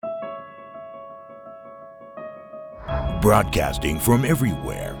Broadcasting from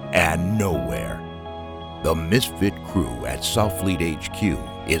everywhere and nowhere, the Misfit crew at Southfleet HQ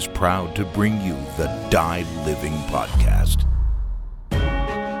is proud to bring you the Die Living Podcast.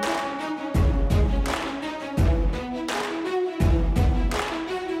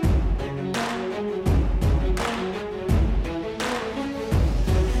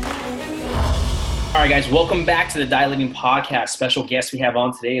 All right, guys, welcome back to the Die Living Podcast. Special guest we have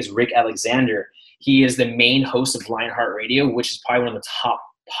on today is Rick Alexander. He is the main host of Lionheart Radio, which is probably one of the top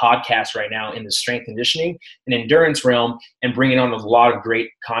podcasts right now in the strength conditioning and endurance realm, and bringing on a lot of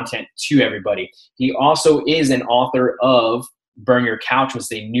great content to everybody. He also is an author of Burn Your Couch, which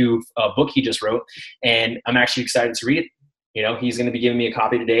is a new book he just wrote, and I'm actually excited to read it. You know, he's going to be giving me a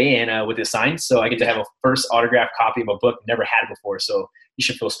copy today and with his sign, so I get to have a first autographed copy of a book never had before, so you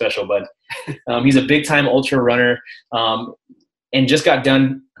should feel special, bud. He's a big-time ultra runner and just got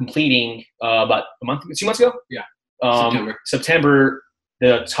done completing about 2 months ago? Yeah, September,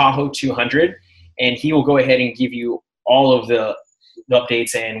 the Tahoe 200, and he will go ahead and give you all of the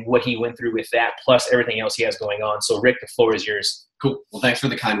updates and what he went through with that, plus everything else he has going on. So, Rick, the floor is yours. Cool. Well, thanks for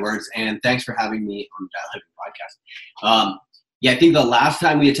the kind words, and thanks for having me on the Die Living Podcast. I think the last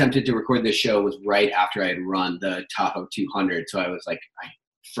time we attempted to record this show was right after I had run the Tahoe 200, so I was like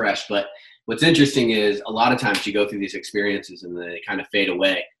fresh. But what's interesting is a lot of times you go through these experiences and they kind of fade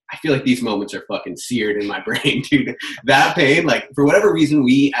away. I feel like these moments are fucking seared in my brain, dude. That pain, like, for whatever reason,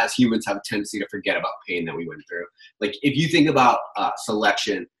 we as humans have a tendency to forget about pain that we went through. Like, if you think about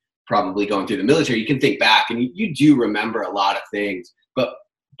selection, probably going through the military, you can think back and you do remember a lot of things, but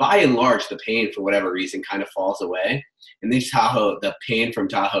by and large, the pain, for whatever reason, kind of falls away. And this Tahoe, the pain from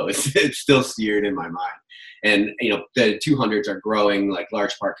Tahoe, it's still seared in my mind. And, you know, the 200s are growing, like,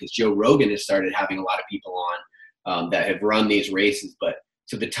 large part because Joe Rogan has started having a lot of people on that have run these races. But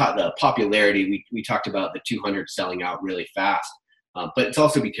so the popularity, we talked about the 200 selling out really fast. But it's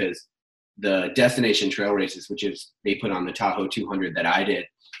also because the destination trail races, which is they put on the Tahoe 200 that I did,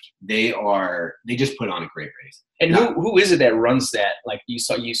 they just put on a great race. And who is it that runs that? Like, you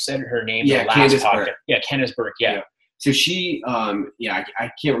said her name. Yeah, Candace Burke. Yeah, Candace Burke. Yeah. So she,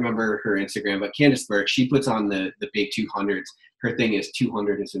 I can't remember her Instagram, but Candace Burke, she puts on the big 200s. Her thing is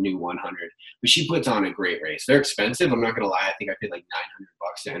 200 is the new 100. But she puts on a great race. They're expensive. I'm not going to lie. I think I paid like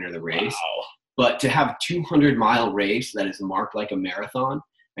 $900 to enter the race. Wow. But to have a 200-mile race that is marked like a marathon,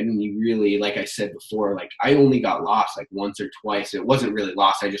 I mean, you really, like I said before, like, I only got lost like once or twice. It wasn't really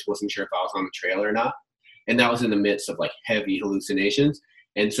lost. I just wasn't sure if I was on the trail or not. And that was in the midst of like heavy hallucinations.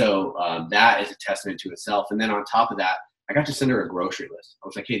 And so that is a testament to itself. And then on top of that, I got to send her a grocery list. I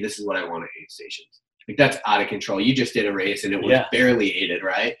was like, hey, this is what I want at aid stations. Like, that's out of control. You just did a race and it was barely aided,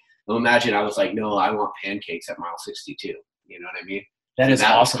 right? Well, imagine I was like, no, I want pancakes at mile 62. You know what I mean? That is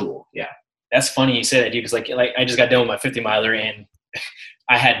awesome. Cool. Yeah. That's funny you say that, dude, because like I just got done with my 50-miler and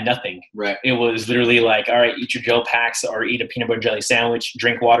I had nothing. Right. It was literally like, all right, eat your gel packs or eat a peanut butter jelly sandwich,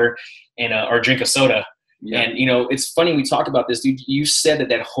 drink water, and or drink a soda. Yeah. And, you know, it's funny we talk about this, dude. You said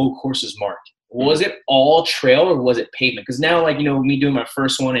that whole course was marked. Was it all trail or was it pavement? Because now, like, you know, me doing my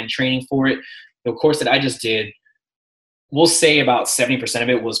first one and training for it, the course that I just did, we'll say about 70% of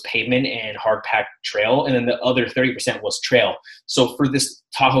it was pavement and hard packed trail, and then the other 30% was trail. So for this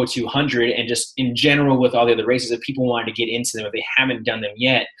Tahoe 200 and just in general with all the other races, if people wanted to get into them, if they haven't done them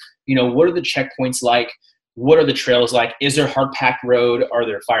yet, you know, what are the checkpoints like? What are the trails like? Is there hard packed road? Are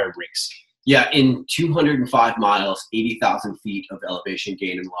there fire breaks? Yeah, in 205 miles, 80,000 feet of elevation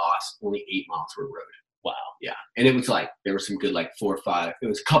gain and loss, only 8 miles were road. Wow. Yeah. And it was like, there were some good, like 4 or 5, it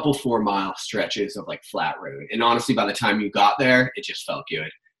was a couple 4-mile stretches of like flat road. And honestly, by the time you got there, it just felt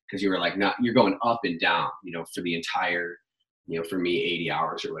good because you were like, you're going up and down, you know, for the entire, you know, for me, 80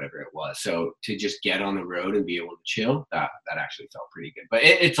 hours or whatever it was. So to just get on the road and be able to chill, that actually felt pretty good. But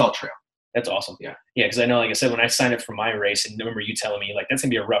it's all trail. That's awesome. Yeah. Yeah, because I know, like I said, when I signed up for my race, and I remember you telling me, like, that's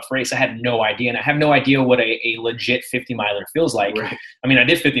going to be a rough race. I had no idea. And I have no idea what a legit 50-miler feels like. Right. I mean, I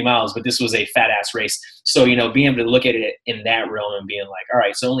did 50 miles, but this was a fat-ass race. So, you know, being able to look at it in that realm and being like, all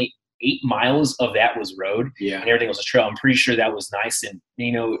right, so only 8 miles of that was road and everything was a trail. I'm pretty sure that was nice. And,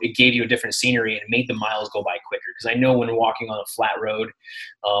 you know, it gave you a different scenery and it made the miles go by quicker. Because I know when walking on a flat road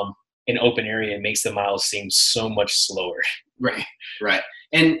in open area, it makes the miles seem so much slower. Right.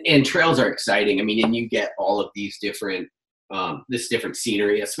 And trails are exciting. I mean, and you get all of these different, this different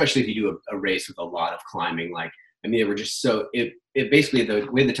scenery, especially if you do a race with a lot of climbing. Like, I mean, they were just so, it basically, the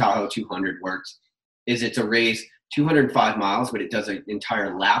way the Tahoe 200 works is it's a race, 205 miles, but it does an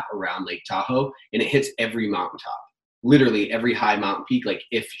entire lap around Lake Tahoe and it hits every mountaintop. Literally every high mountain peak. Like,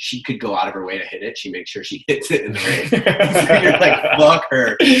 if she could go out of her way to hit it, she makes sure she hits it in the race. So you're like, fuck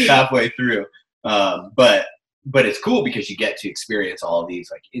her halfway through. But but it's cool because you get to experience all of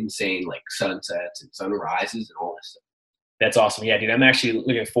these like insane like sunsets and sunrises and all this stuff. That's awesome. Yeah, dude. I'm actually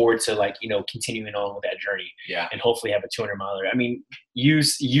looking forward to like, continuing on with that journey. Yeah. And hopefully have a 200 miler. I mean, you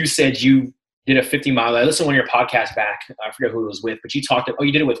said you did a 50 miler. I listened to one of your podcasts back. I forget who it was with, but you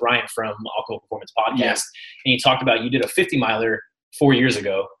you did it with Ryan from Alcohol Performance Podcast. Yeah. And you talked about you did a 50 miler 4 years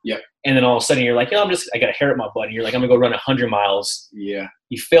ago. Yep. And then all of a sudden you're like, I got a hair at my butt. And you're like, I'm gonna go run 100 miles. Yeah.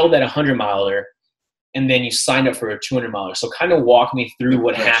 You failed that 100 miler. And then you signed up for a 200 miler. So kind of walk me through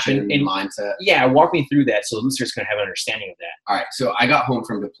what happened. And mindset. Yeah, walk me through that so the listeners can have an understanding of that. All right. So I got home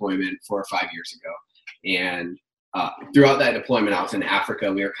from deployment 4 or 5 years ago. And throughout that deployment, I was in Africa.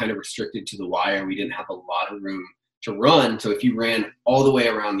 We were kind of restricted to the wire. We didn't have a lot of room to run. So if you ran all the way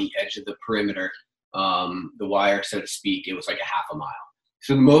around the edge of the perimeter, the wire, so to speak, it was like a half a mile.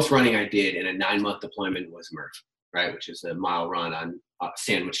 So the most running I did in a 9-month deployment was Murph, right? Which is a mile run on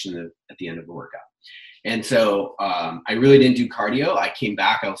sandwiched at the end of the workout. And so I really didn't do cardio. I came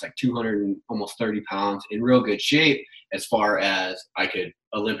back, I was like 200 and almost 30 pounds in real good shape as far as I could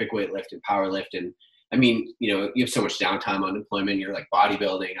Olympic weightlift and power lift. And I mean, you have so much downtime on deployment. You're like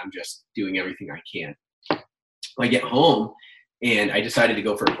bodybuilding. I'm just doing everything I can. I get home and I decided to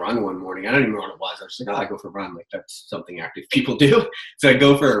go for a run one morning. I don't even know what it was. I was just like, I go for a run. Like that's something active people do. So I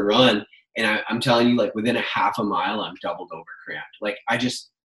go for a run and I'm telling you, like within a half a mile, I'm doubled over cramped. Like I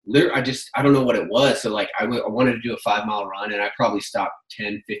don't know what it was. So like I wanted to do a 5 mile run and I probably stopped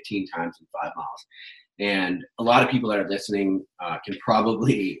 10, 15 times in 5 miles. And a lot of people that are listening can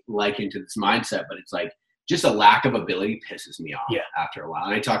probably liken to this mindset, but it's like just a lack of ability pisses me off after a while.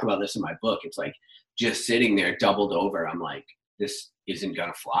 And I talk about this in my book. It's like just sitting there doubled over. I'm like, this isn't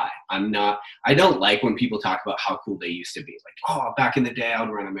going to fly. I don't like when people talk about how cool they used to be. Like, oh, back in the day, I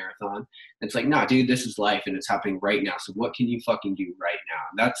would run a marathon. And it's like, nah, dude, this is life and it's happening right now. So what can you fucking do right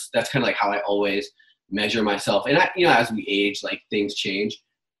now? And that's kind of like how I always measure myself. And as we age, like things change.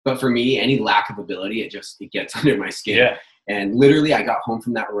 But for me, any lack of ability, it gets under my skin. Yeah. And literally I got home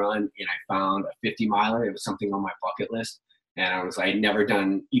from that run and I found a 50 miler. It was something on my bucket list. And I was like, I'd never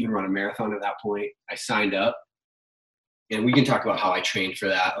even run a marathon at that point. I signed up. And we can talk about how I trained for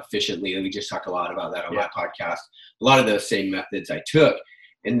that efficiently. We just talked a lot about that on my podcast. A lot of those same methods I took.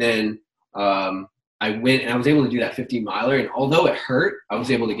 And then I went and I was able to do that 50 miler. And although it hurt, I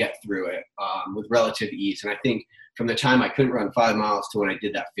was able to get through it with relative ease. And I think from the time I couldn't run 5 miles to when I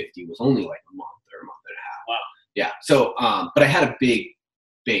did that 50 was only like a month or a month and a half. Wow. Yeah. So, but I had a big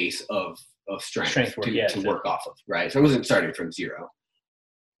base of strength to work off of, right? So I wasn't starting from zero.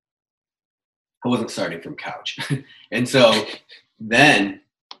 I wasn't starting from couch. And so then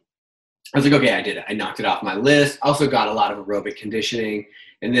I was like, okay, I did it. I knocked it off my list. Also got a lot of aerobic conditioning.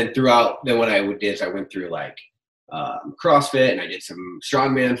 And then what I did is I went through like CrossFit and I did some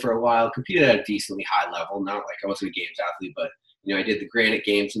strongman for a while, competed at a decently high level. Not like I wasn't a games athlete, but I did the Granite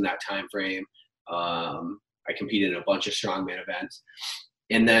Games in that time frame. I competed in a bunch of strongman events.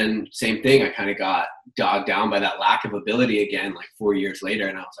 And then same thing, I kind of got dogged down by that lack of ability again, like 4 years later.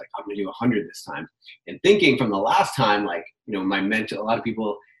 And I was like, I'm going to do 100 this time. And thinking from the last time, like, my mental, a lot of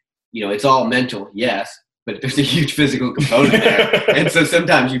people, it's all mental, yes, but there's a huge physical component there. And so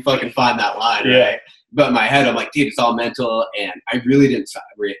sometimes you fucking find that line, right? But in my head, I'm like, dude, it's all mental. And I really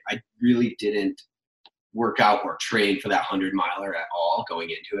didn't work out or train for that 100 miler at all going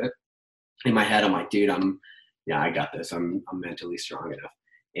into it. In my head, I'm like, dude, I got this. I'm mentally strong enough.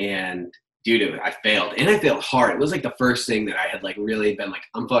 And dude, I failed, and I failed hard. It was like the first thing that I had like really been like,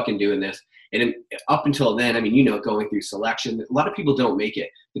 I'm fucking doing this. And up until then, I mean, going through selection, a lot of people don't make it.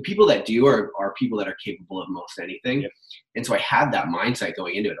 The people that do are people that are capable of most anything. Yep. And so I had that mindset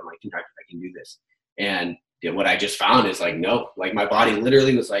going into it. I'm like, dude, I can do this. And what I just found is like, no, like my body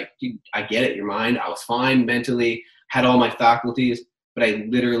literally was like, dude, I get it. Your mind, I was fine mentally, had all my faculties, but I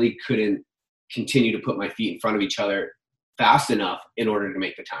literally couldn't continue to put my feet in front of each other fast enough in order to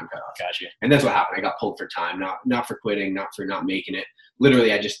make the time cutoff. Gotcha. And that's what happened. I got pulled for time, not for quitting, not for not making it.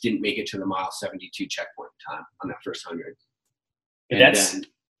 Literally, I just didn't make it to the mile 72 checkpoint time on that first 100.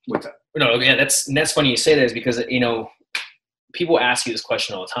 What's up? No, yeah, that's funny you say that, is because people ask you this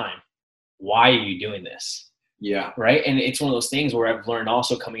question all the time. Why are you doing this? Yeah. Right. And it's one of those things where I've learned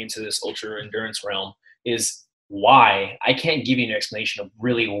also coming into this ultra endurance realm is why. I can't give you an explanation of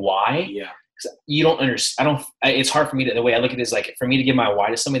really why. Yeah. You don't understand. It's hard for me the way I look at it is like, for me to give my why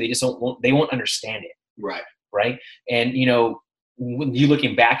to somebody, they won't understand it. Right. Right. And, when you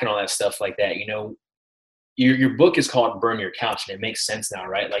looking back and all that stuff like that, your book is called Burn Your Couch, and it makes sense now,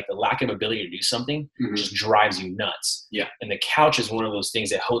 right? Like the lack of ability to do something just drives you nuts. Yeah. And the couch is one of those things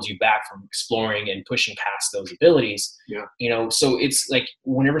that holds you back from exploring and pushing past those abilities. Yeah. You know, so it's like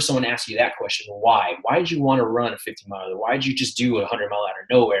whenever someone asks you that question, why did you want to run a 50 miler? Why did you just do a 100 mile out of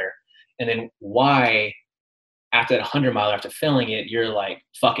nowhere? And then why after that 100 mile, after failing it, you're like,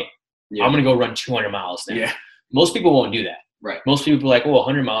 fuck it. Yeah. I'm going to go run 200 miles now. Yeah. Most people won't do that. Right. Most people are like, oh,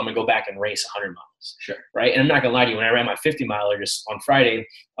 100 mile, I'm going to go back and race 100 miles. Sure. Right. And I'm not going to lie to you. When I ran my 50 miler just on Friday, I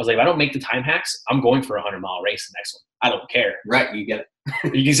was like, if I don't make the time hacks, I'm going for a 100 mile race the next one. I don't care. Right. You get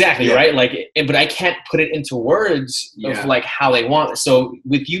it. Exactly. Yeah. Right. Like, but I can't put it into words of like how they want. So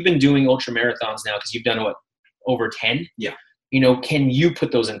with you've been doing ultra marathons now, because you've done what, over 10? Yeah. You know, can you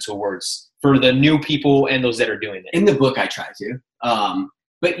put those into words for the new people and those that are doing it? In the book, I try to.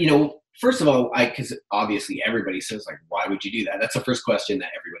 But, you know, first of all, because obviously everybody says, like, why would you do that? That's the first question that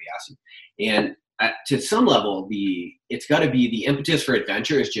everybody asks you. And to some level, it's got to be the impetus for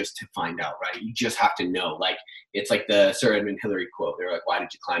adventure is just to find out, right? You just have to know. Like, it's like the Sir Edmund Hillary quote. They're like, why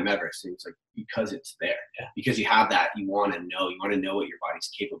did you climb Everest? And it's like, because it's there. Yeah. Because you have that. You want to know. You want to know what your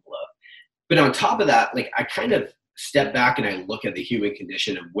body's capable of. But on top of that, like, I kind of step back and I look at the human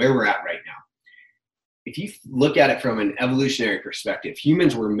condition of where we're at right now. If you look at it from an evolutionary perspective,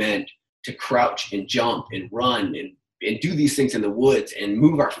 humans were meant to crouch and jump and run and do these things in the woods and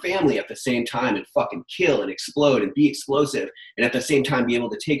move our family at the same time and fucking kill and explode and be explosive and at the same time be able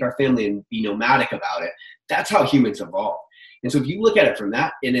to take our family and be nomadic about it. That's how humans evolved. And so if you look at it from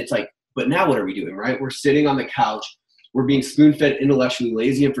that, and it's like, but now what are we doing, right? We're sitting on the couch. We're being spoon-fed intellectually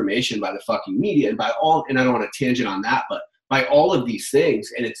lazy information by the fucking media and by all, and I don't want to tangent on that, but by all of these things,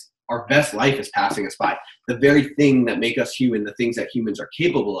 and it's our best life is passing us by. The very thing that make us human, the things that humans are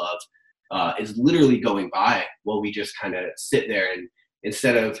capable of, is literally going by while we just kind of sit there and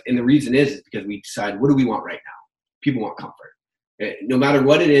and the reason is because we decide, what do we want right now? People want comfort. No matter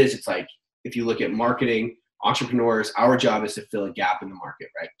what it is, it's like, if you look at marketing, entrepreneurs, our job is to fill a gap in the market,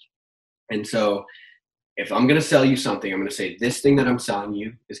 right? And so if I'm going to sell you something, I'm going to say, this thing that I'm selling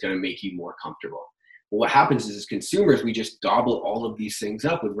you is going to make you more comfortable. Well, what happens is as consumers, we just gobble all of these things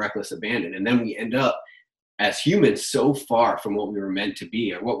up with reckless abandon. And then we end up as humans so far from what we were meant to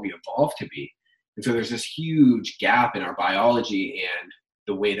be or what we evolved to be. And so there's this huge gap in our biology and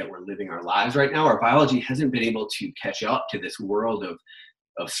the way that we're living our lives right now. Our biology hasn't been able to catch up to this world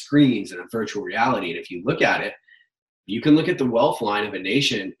of screens and of virtual reality. And if you look at it, you can look at the wealth line of a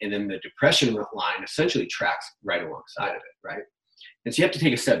nation, and then the depression line essentially tracks right alongside of it, right? And so you have to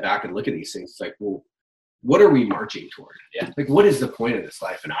take a step back and look at these things. It's like, well, what are we marching toward? Yeah. Like, what is the point of this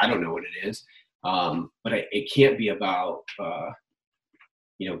life? And I don't know what it is. But it can't be about,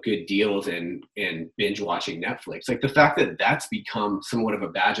 good deals and binge watching Netflix. Like the fact that that's become somewhat of a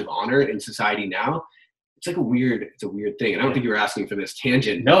badge of honor in society now, it's like it's a weird thing. And I don't think you were asking for this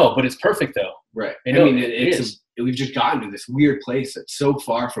tangent. No, but it's perfect though. Right. I mean, we've just gotten to this weird place that's so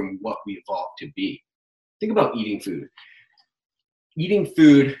far from what we evolved to be. Think about eating food. Eating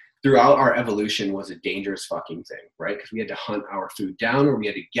food throughout our evolution was a dangerous fucking thing, right? Because we had to hunt our food down or we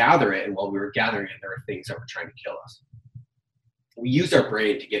had to gather it. And while we were gathering it, there were things that were trying to kill us. We used our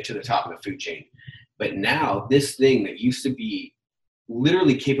brain to get to the top of the food chain. But now this thing that used to be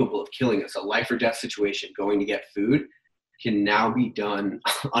literally capable of killing us, a life or death situation, going to get food, can now be done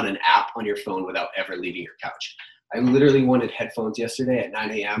on an app on your phone without ever leaving your couch. I literally wanted headphones yesterday at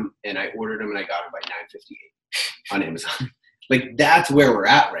 9 a.m. and I ordered them and I got them by 9:58 on Amazon. Like that's where we're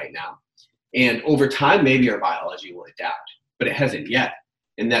at right now. And over time, maybe our biology will adapt, but it hasn't yet.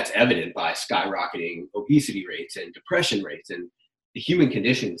 And that's evident by skyrocketing obesity rates and depression rates. And the human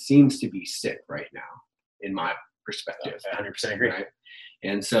condition seems to be sick right now, in my perspective. I 100% agree. Right?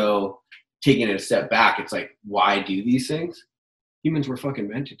 And so taking it a step back, it's like, why do these things? Humans were fucking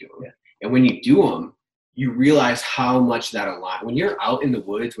meant to do them. Yeah. And when you do them, you realize how much that aligns. When you're out in the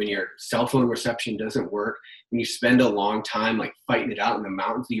woods, when your cell phone reception doesn't work, when you spend a long time like fighting it out in the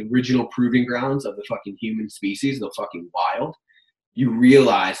mountains, the original proving grounds of the fucking human species, the fucking wild, you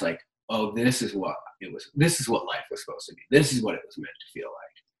realize like, oh, this is what life was supposed to be. This is what it was meant to feel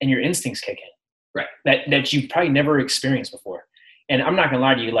like. And your instincts kick in. Right. That you've probably never experienced before. And I'm not gonna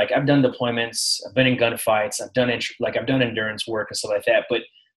lie to you, like I've done deployments, I've been in gunfights, I've done endurance work and stuff like that. But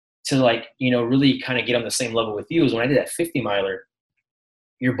to like, really kind of get on the same level with you is when I did that 50 miler,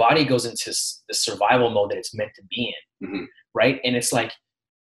 your body goes into the survival mode that it's meant to be in. Mm-hmm. Right. And it's like,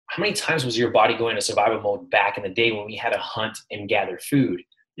 how many times was your body going into survival mode back in the day when we had to hunt and gather food?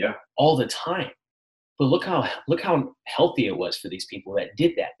 Yeah. All the time. But look how healthy it was for these people that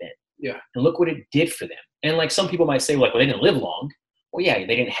did that then. Yeah. And look what it did for them. And like some people might say, like, well, they didn't live long. Well, yeah,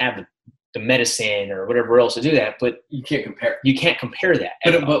 they didn't have the medicine or whatever else to do that. But you can't compare. You can't compare that.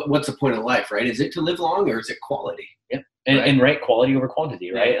 But what's the point of life, right? Is it to live long or is it quality? Yep. And quality over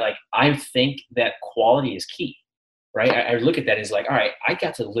quantity, right? Like I think that quality is key, right? I look at that as like, all right, I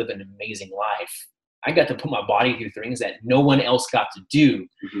got to live an amazing life. I got to put my body through things that no one else got to do.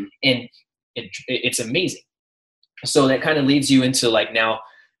 Mm-hmm. And it's amazing. So that kind of leads you into like now,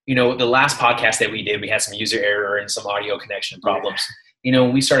 you know, the last podcast that we did, we had some user error and some audio connection problems. You know,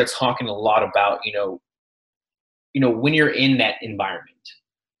 we started talking a lot about, you know, when you're in that environment,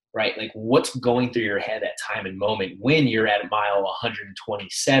 right? Like what's going through your head at time and moment when you're at mile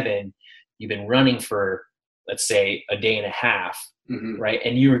 127, you've been running for, let's say, a day and a half, mm-hmm. right?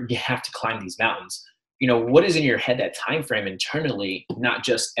 And you have to climb these mountains. You know, what is in your head that time frame internally, not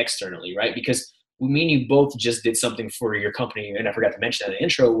just externally, right? Because me and you both just did something for your company, and I forgot to mention that in the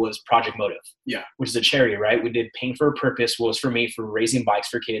intro, was Project Motive. Yeah. Which is a charity, right? We did Pain for a Purpose, was for me for raising bikes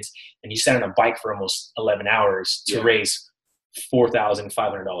for kids. And you sat on a bike for almost 11 hours to raise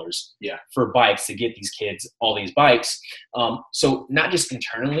 $4,500 for bikes to get these kids all these bikes. So not just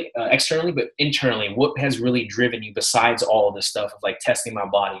externally, but internally, what has really driven you besides all of this stuff of like testing my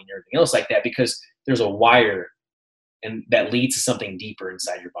body and everything else like that? Because there's a wire and that leads to something deeper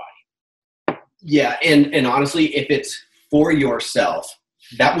inside your body. Yeah. And honestly, if it's for yourself,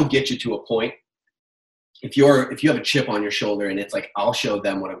 that will get you to a point. If you have a chip on your shoulder and it's like, I'll show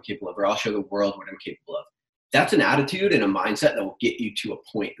them what I'm capable of, or I'll show the world what I'm capable of. That's an attitude and a mindset that will get you to a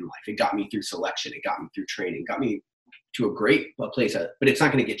point in life. It got me through selection. It got me through training, got me to a great place, but it's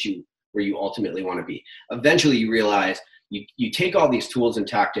not going to get you where you ultimately want to be. Eventually you realize you take all these tools and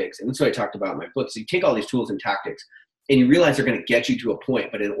tactics, and that's what I talked about in my book. So you take all these tools and tactics and you realize they're going to get you to a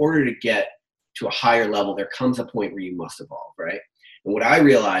point, but in order to get to a higher level, there comes a point where you must evolve, right? And what I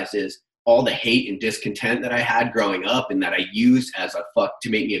realized is all the hate and discontent that I had growing up and that I used as a fuck to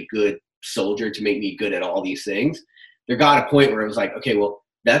make me a good soldier, to make me good at all these things, there got a point where it was like, okay, well,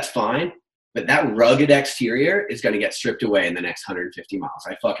 that's fine, but that rugged exterior is going to get stripped away in the next 150 miles.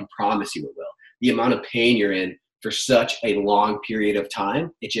 I fucking promise you it will. The amount of pain you're in for such a long period of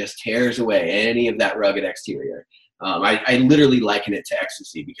time, it just tears away any of that rugged exterior. I literally liken it to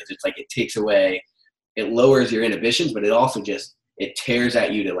ecstasy because it's like it takes away, it lowers your inhibitions, but it also just, it tears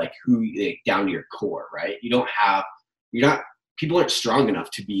at you to like down to your core, right? People aren't strong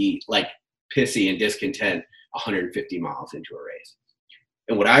enough to be like pissy and discontent 150 miles into a race.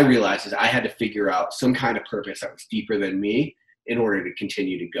 And what I realized is I had to figure out some kind of purpose that was deeper than me in order to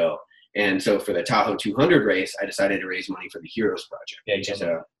continue to go. And so for the Tahoe 200 race, I decided to raise money for the Heroes Project. Yeah, which is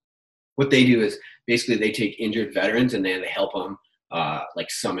what they do is basically they take injured veterans and then they help them like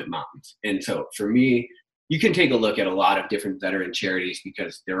summit mountains. And so for me, you can take a look at a lot of different veteran charities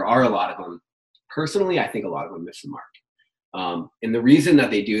because there are a lot of them. Personally, I think a lot of them miss the mark. And the reason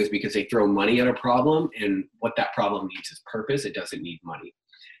that they do is because they throw money at a problem, and what that problem needs is purpose. It doesn't need money.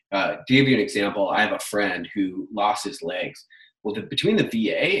 To give you an example, I have a friend who lost his legs. Well, between the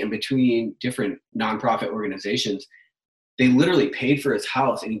VA and between different nonprofit organizations, they literally paid for his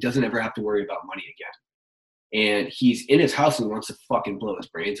house and he doesn't ever have to worry about money again. And he's in his house and wants to fucking blow his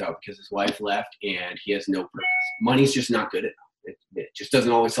brains out because his wife left and he has no purpose. Money's just not good enough. It just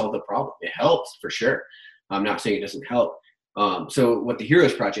doesn't always solve the problem. It helps for sure. I'm not saying it doesn't help. So what the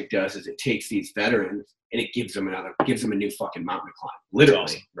Heroes Project does is it takes these veterans and it gives them a new fucking mountain to climb, literally,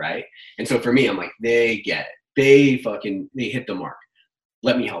 awesome. Right? And so for me, I'm like, they get it. They hit the mark.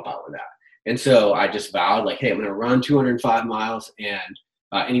 Let me help out with that. And so I just vowed like, hey, I'm going to run 205 miles and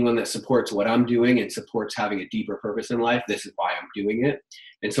anyone that supports what I'm doing and supports having a deeper purpose in life, this is why I'm doing it.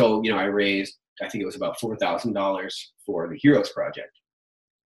 And so, I raised, I think it was about $4,000 for the Heroes Project.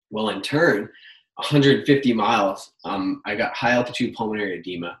 Well, in turn, 150 miles, I got high altitude pulmonary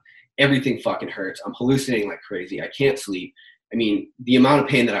edema. Everything fucking hurts. I'm hallucinating like crazy. I can't sleep. I mean, the amount of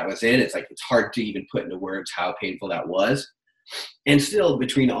pain that I was in, it's like, it's hard to even put into words how painful that was. And still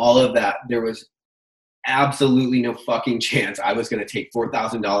between all of that, there was absolutely no fucking chance I was going to take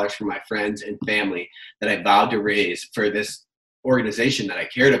 $4,000 from my friends and family that I vowed to raise for this organization that I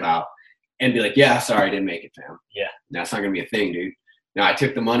cared about and be like, yeah, sorry, I didn't make it, fam. Yeah. That's not going to be a thing, dude. No, I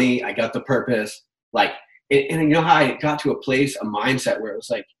took the money. I got the purpose. Like, and you know how I got to a place, a mindset where it was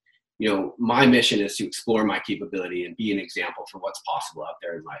like, my mission is to explore my capability and be an example for what's possible out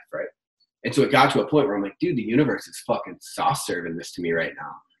there in life, right? And so it got to a point where I'm like, dude, the universe is fucking soft serving this to me right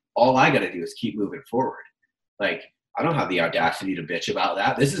now. All I got to do is keep moving forward. Like, I don't have the audacity to bitch about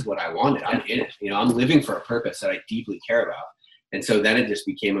that. This is what I wanted. I'm in it. I'm living for a purpose that I deeply care about. And so then it just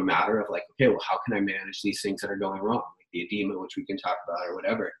became a matter of like, okay, well, how can I manage these things that are going wrong? Like the edema, which we can talk about or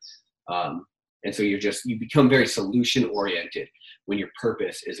whatever. And so you become very solution oriented. when your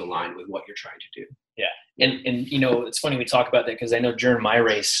purpose is aligned with what you're trying to do. Yeah. And it's funny we talk about that because I know during my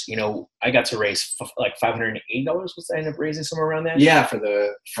race, I got to raise like $580. Was I end up raising somewhere around that? Yeah, for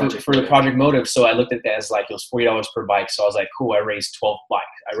the Project Motive. So I looked at that as like it was $40 per bike. So I was like, cool, I raised 12 bikes.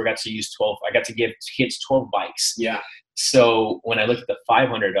 I got to give kids 12 bikes. Yeah. So when I looked at the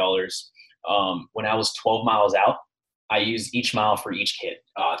 $500, when I was 12 miles out, I used each mile for each kid.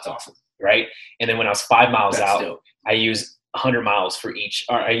 Oh, that's awesome. Right. And then when I was 5 miles out, dope. I used 100 miles for each,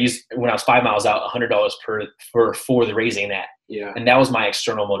 or I used, when I was 5 miles out, $100 for the raising that. Yeah. And that was my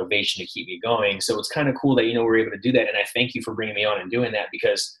external motivation to keep me going. So it's kind of cool that, we're able to do that. And I thank you for bringing me on and doing that,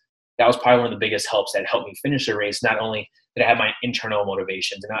 because that was probably one of the biggest helps that helped me finish the race. Not only did I have my internal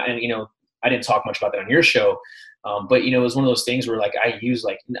motivations, and I didn't talk much about that on your show. But it was one of those things where like I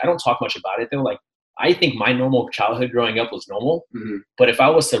don't talk much about it though. Like I think my normal childhood growing up was normal, but if I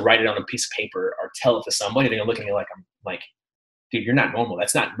was to write it on a piece of paper or tell it to somebody, they're gonna look at me like I'm like, dude, you're not normal.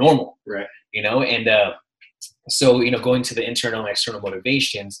 That's not normal. Right. And so, going to the internal and external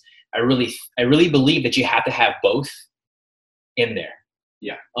motivations, I really believe that you have to have both in there.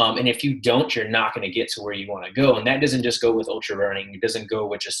 Yeah. And if you don't, you're not going to get to where you want to go. And that doesn't just go with ultra running. It doesn't go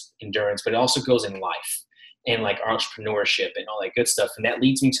with just endurance, but it also goes in life and like entrepreneurship and all that good stuff. And that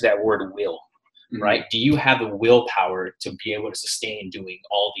leads me to that word will, right? Do you have the willpower to be able to sustain doing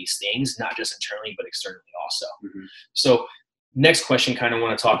all these things, not just internally, but externally also? So next question kind of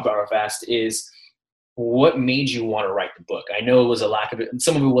want to talk about real fast is, what made you want to write the book? I know it was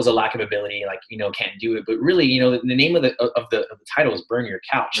some of it was a lack of ability, like, can't do it, but really, the name of the title is Burn Your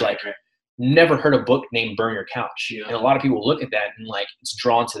Couch. Right. Never heard a book named Burn Your Couch. Yeah. And a lot of people look at that and like, it's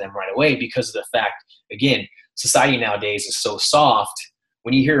drawn to them right away because of the fact, again, society nowadays is so soft.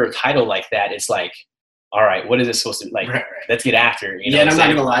 When you hear a title like that, it's like, all right, what is this supposed to be? Like, Right. Let's get after it. And I'm not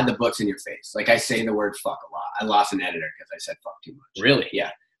going to lie, the book's in your face. Like I say the word fuck a lot. I lost an editor because I said fuck too much. Really?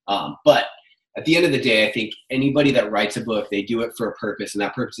 Yeah. But at the end of the day, I think anybody that writes a book, they do it for a purpose, and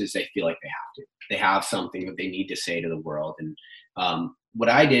that purpose is they feel like they have to. They have something that they need to say to the world. And what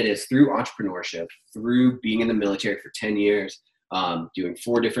I did is through entrepreneurship, through being in the military for 10 years, doing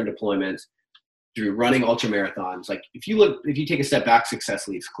 4 different deployments, through running ultra marathons. Like if you take a step back, success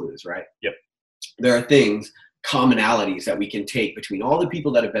leaves clues, right? Yep. There are commonalities that we can take between all the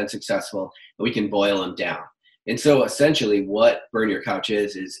people that have been successful, and we can boil them down. And so essentially what Burn Your Couch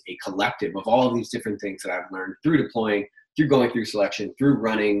is a collective of all of these different things that I've learned through deploying, through going through selection, through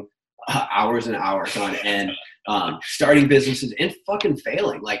running hours and hours on end, starting businesses and fucking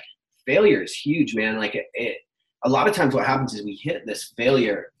failing. Like failure is huge, man. Like a lot of times what happens is we hit this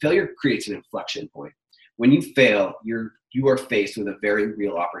failure. Failure creates an inflection point. When you fail, you are faced with a very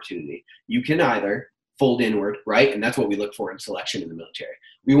real opportunity. You can either fold inward, right? And that's what we look for in selection in the military.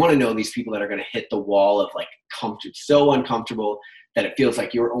 We want to know these people that are going to hit the wall of like so uncomfortable that it feels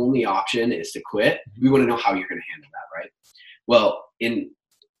like your only option is to quit. We want to know how you're going to handle that, right? Well,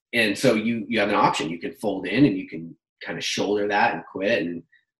 and so you have an option. You can fold in and you can kind of shoulder that and quit and,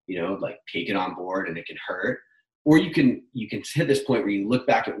 like take it on board, and it can hurt. Or you can hit this point where you look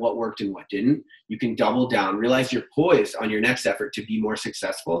back at what worked and what didn't. You can double down, realize you're poised on your next effort to be more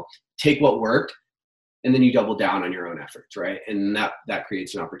successful, take what worked, and then you double down on your own efforts, right? And that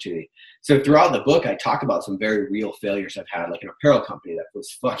creates an opportunity. So throughout the book, I talk about some very real failures I've had, like an apparel company that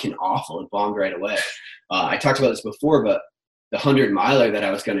was fucking awful and bombed right away. I talked about this before, but the 100-miler that I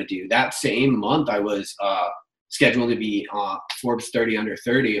was going to do, that same month I was scheduled to be Forbes 30 under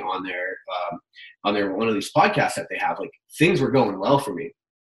 30 on their one of these podcasts that they have. Like things were going well for me.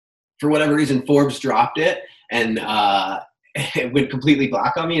 For whatever reason, Forbes dropped it, and it went completely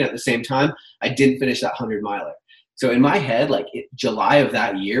black on me. And at the same time, I didn't finish that 100-miler. So in my head, like July of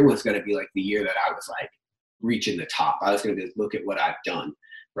that year was going to be like the year that I was like reaching the top. I was going to look at what I've done,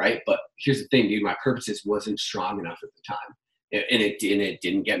 right? But here's the thing, dude, my purposes wasn't strong enough at the time, and it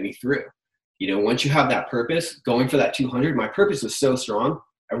didn't get me through. Once you have that purpose, going for that 200, my purpose was so strong,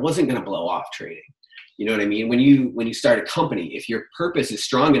 I wasn't going to blow off trading. You know what I mean? When you start a company, if your purpose is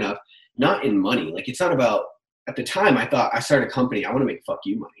strong enough, not in money, like it's not about, at the time I thought I started a company, I want to make fuck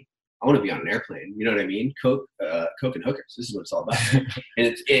you money. I want to be on an airplane. You know what I mean? Coke and hookers. This is what it's all about.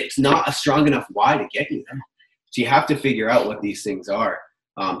 And it's not a strong enough why to get you there. So you have to figure out what these things are.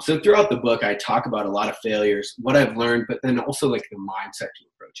 So throughout the book, I talk about a lot of failures, what I've learned, but then also like the mindset to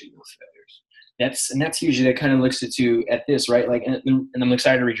approaching those failures. That's usually that kind of looks at this, right? Like, and I'm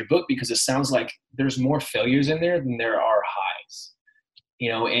excited to read your book because it sounds like there's more failures in there than there are highs,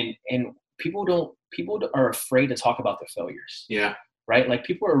 and people are afraid to talk about the failures. Yeah. Right. Like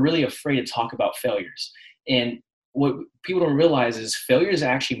people are really afraid to talk about failures. And what people don't realize is failures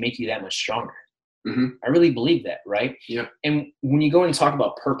actually make you that much stronger. I really believe that, right? Yeah. And when you go and talk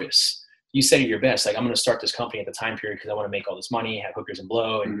about purpose, you said at your best, like, I'm going to start this company at the time period because I want to make all this money, have hookers and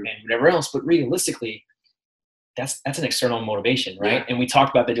blow and whatever else. But realistically, that's an external motivation, right? Yeah. And we talked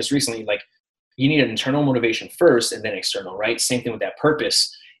about that just recently. Like, you need an internal motivation first and then external, right? Same thing with that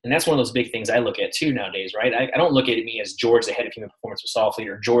purpose. And that's one of those big things I look at too nowadays, right? I don't look at me as George, the head of human performance for Sawfleet,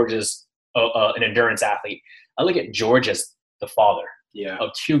 or George as an endurance athlete. I look at George as the father of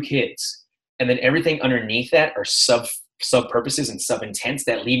 2 kids. And then everything underneath that are sub purposes and sub intents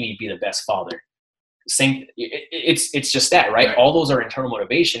that lead me to be the best father. It's just that, right? All those are internal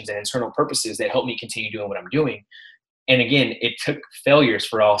motivations and internal purposes that help me continue doing what I'm doing. And again, it took failures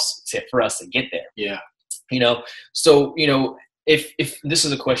for us to get there. Yeah. So, if this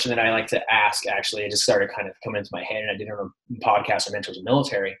is a question that I like to ask, actually, it just started kind of coming into my head, and I did it on a podcast on Mentors of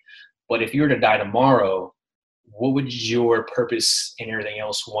Military. But if you were to die tomorrow, what would your purpose and everything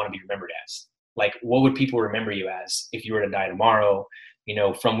else want to be remembered as? Like, what would people remember you as if you were to die tomorrow,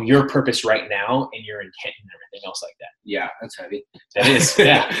 from your purpose right now and your intent and everything else like that? Yeah, that's heavy. That is,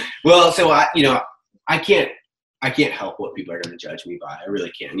 yeah. Well, so I can't help what people are going to judge me by. I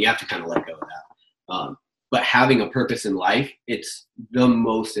really can't. You have to kind of let go of that. But having a purpose in life, it's the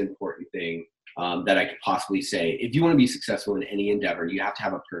most important thing that I could possibly say. If you want to be successful in any endeavor, you have to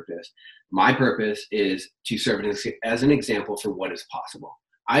have a purpose. My purpose is to serve as an example for what is possible.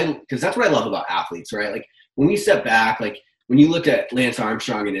 Because that's what I love about athletes, right? Like, when you step back, like when you look at Lance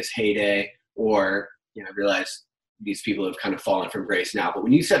Armstrong in his heyday, or, I realize these people have kind of fallen from grace now, but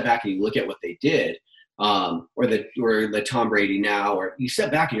when you step back and you look at what they did, or the Tom Brady now, or you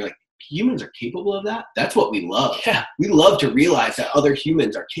step back and you're like, humans are capable of that. That's what we love. Yeah. We love to realize that other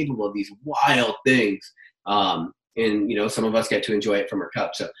humans are capable of these wild things. And some of us get to enjoy it from our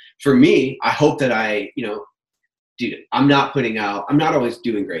cup. So for me, I hope that dude, I'm not always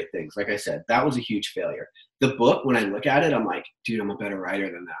doing great things. Like I said, that was a huge failure. The book, when I look at it, I'm like, dude, I'm a better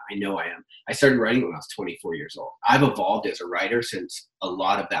writer than that. I know I am. I started writing when I was 24 years old. I've evolved as a writer since a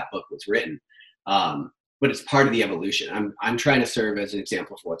lot of that book was written. But it's part of the evolution. I'm trying to serve as an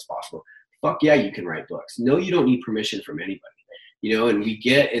example for what's possible. Fuck yeah, you can write books. No, you don't need permission from anybody. And we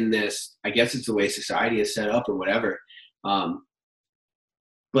get in this, I guess it's the way society is set up or whatever.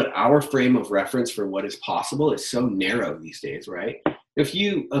 But our frame of reference for what is possible is so narrow these days, right?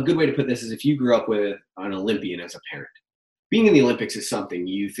 A good way to put this is, if you grew up with an Olympian as a parent, being in the Olympics is something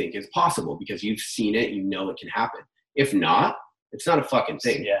you think is possible because you've seen it, it can happen. If not, it's not a fucking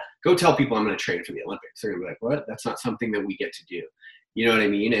thing. Yeah. Go tell people I'm going to train for the Olympics. They're going to be like, what? That's not something that we get to do. You know what I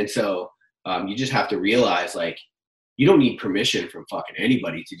mean? And so you just have to realize, like, you don't need permission from fucking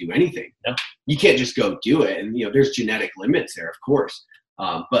anybody to do anything. No. You can't just go do it. And, there's genetic limits there, of course.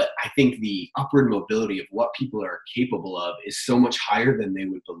 But I think the upward mobility of what people are capable of is so much higher than they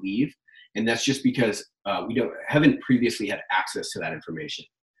would believe. And that's just because we haven't previously had access to that information.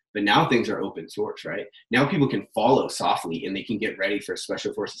 But now things are open source, right? Now people can follow Sawfleet and they can get ready for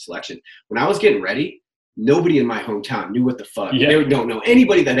Special Forces selection. When I was getting ready, nobody in my hometown knew what the fuck. Yeah. They don't know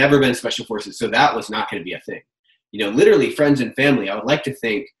anybody that had ever been Special Forces. So that was not going to be a thing. Literally friends and family, I would like to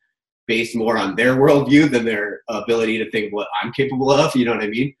think, based more on their worldview than their ability to think what I'm capable of. You know what I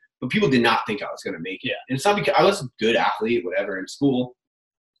mean? But people did not think I was going to make it. Yeah. And it's not because I was a good athlete, whatever, in school,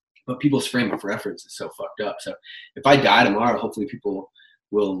 but people's frame of reference is so fucked up. So if I die tomorrow, hopefully people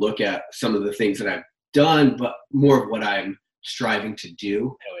will look at some of the things that I've done, but more of what I'm striving to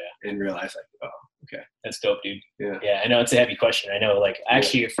do. Hell yeah. And realize, like, oh, okay. That's dope, dude. Yeah. Yeah, I know it's a heavy question. I know, like,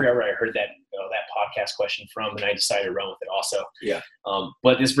 actually, I forgot where I heard that that podcast question from, and I decided to run with it also. Yeah.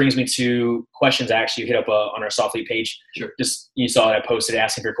 But this brings me to questions. I actually hit up on our Sawfleet page. Sure. Just, you saw that I posted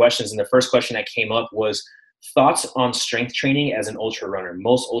asking for questions, and the first question that came up was thoughts on strength training as an ultra runner.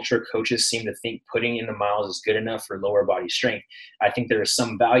 Most ultra coaches seem to think putting in the miles is good enough for lower body strength. I think there is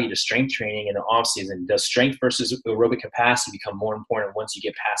some value to strength training in the off season. Does strength versus aerobic capacity become more important once you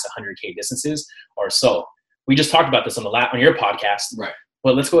get past 100K distances or so? We just talked about this on your podcast, right?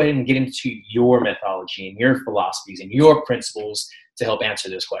 But let's go ahead and get into your methodology and your philosophies and your principles to help answer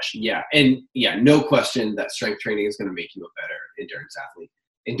this question. Yeah. And no question that strength training is going to make you a better endurance athlete.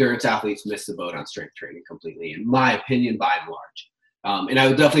 Endurance athletes miss the boat on strength training completely, in my opinion, by and large. And I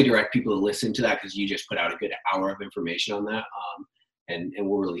would definitely direct people to listen to that, because you just put out a good hour of information on that. And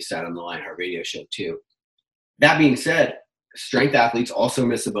we'll release that on the Lionheart Radio show too. That being said, strength athletes also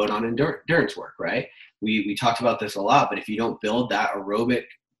miss the boat on endurance work, right? We talked about this a lot, but if you don't build that aerobic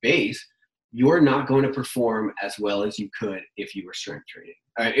base, you're not going to perform as well as you could if you were strength training.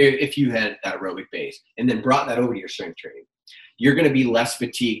 If you had that aerobic base and then brought that over to your strength training, you're going to be less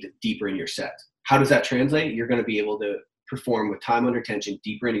fatigued deeper in your sets. How does that translate? You're going to be able to perform with time under tension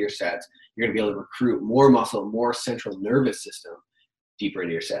deeper into your sets. You're going to be able to recruit more muscle, more central nervous system deeper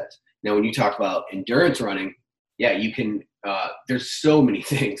into your sets. Now, when you talk about endurance running, yeah, you can, there's so many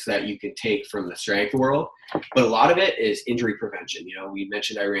things that you can take from the strength world, but a lot of it is injury prevention. You know, we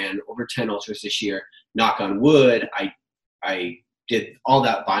mentioned I ran over 10 ultras this year, knock on wood. I did all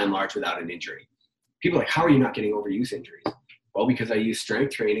that by and large without an injury. People are like, how are you not getting overuse injuries? Well, because I use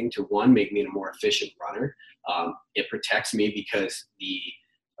strength training to, one, make me a more efficient runner. It protects me because the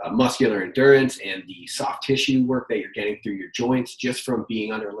muscular endurance and the soft tissue work that you're getting through your joints just from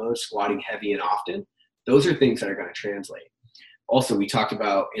being under load, squatting heavy and often, those are things that are going to translate. Also, we talked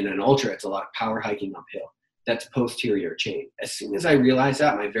about in an ultra, it's a lot of power hiking uphill. That's posterior chain. As soon as I realized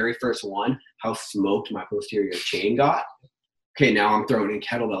that, my very first one, how smoked my posterior chain got, okay, now I'm throwing in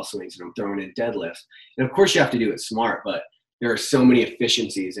kettlebell swings and I'm throwing in deadlifts. And of course you have to do it smart, but there are so many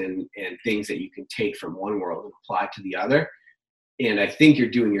efficiencies and things that you can take from one world and apply to the other. And I think you're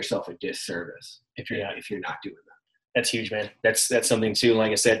doing yourself a disservice if you're not doing that. That's huge, man. That's something too.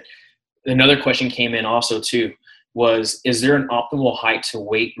 Like I said, another question came in also too, was, is there an optimal height to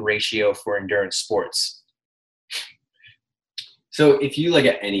weight ratio for endurance sports? So if you look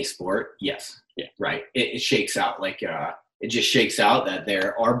at any sport, yes. Yeah. Right. It shakes out. Like it just shakes out that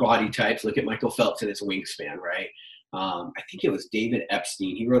there are body types. Look at Michael Phelps and his wingspan, right? I think it was David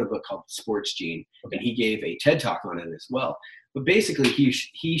Epstein. He wrote a book called Sports Gene, and he gave a TED Talk on it as well. But basically,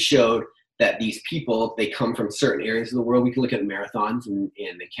 he showed that these people, they come from certain areas of the world. We can look at marathons and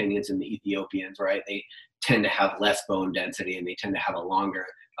the Kenyans and the Ethiopians, right? They tend to have less bone density, and they tend to have a longer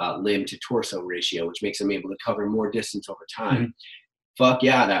limb to torso ratio, which makes them able to cover more distance over time. Mm-hmm. Fuck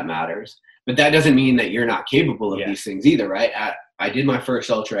yeah, that matters. But that doesn't mean that you're not capable of these things either, right? I did my first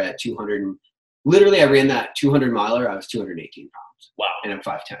ultra at 200. Literally, I ran that 200 miler. I was 218 pounds. Wow. And I'm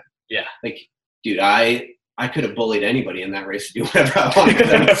 5'10". Yeah. Like, dude, I could have bullied anybody in that race to do whatever I wanted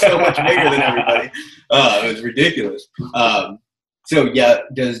because I was so much bigger than everybody. It was ridiculous. So yeah,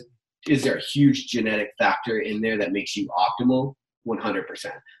 is there a huge genetic factor in there that makes you optimal?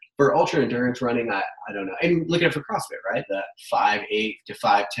 100%. For ultra endurance running, I don't know. And look at it for CrossFit, right? The 5'8" to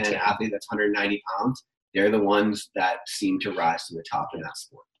 5'10" athlete that's 190 pounds, they're the ones that seem to rise to the top in that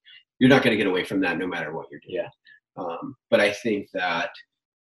sport. You're not going to get away from that no matter what you're doing. Yeah. But I think that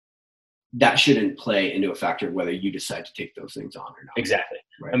shouldn't play into a factor of whether you decide to take those things on or not. Exactly.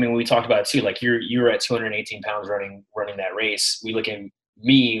 Right. I mean, we talked about it too. Like you were at 218 pounds running that race. We look at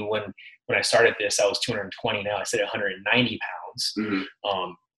me when I started this, I was 220. Now I sit at 190 pounds.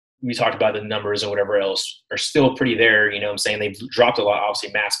 Mm-hmm. We talked about the numbers and whatever else are still pretty there. You know what I'm saying? They've dropped a lot.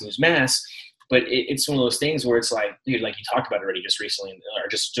 Obviously, mass moves mass. But it's one of those things where it's like, dude, like you talked about already just recently, or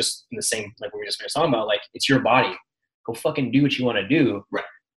just in the same, like we were just talking about, like, it's your body. Go fucking do what you want to do. Right.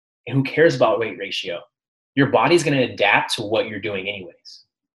 And who cares about weight ratio? Your body's going to adapt to what you're doing anyways.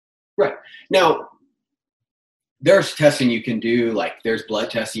 Right. Now, there's testing you can do, like there's blood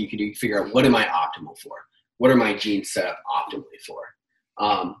testing you can do to figure out what am I optimal for? What are my genes set up optimally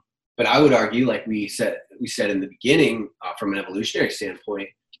for? But I would argue, like we said in the beginning, from an evolutionary standpoint,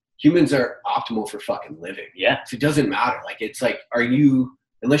 humans are optimal for fucking living. Yeah. So it doesn't matter. Like, it's like,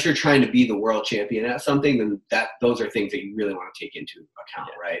 unless you're trying to be the world champion at something, then those are things that you really want to take into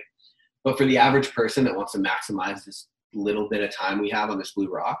account, right? But for the average person that wants to maximize this little bit of time we have on this blue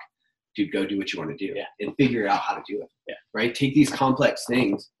rock, dude, go do what you want to do and figure out how to do it. Yeah. Right? Take these complex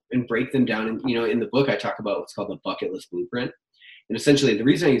things and break them down. And, in the book, I talk about what's called the bucket list blueprint. And essentially, the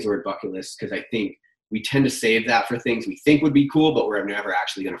reason I use the word bucket list is because I think we tend to save that for things we think would be cool, but we're never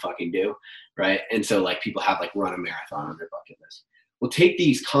actually going to fucking do, right? And so, like, people have, like, run a marathon on their bucket list. Well, take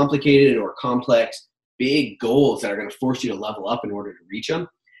these complicated or complex, big goals that are going to force you to level up in order to reach them,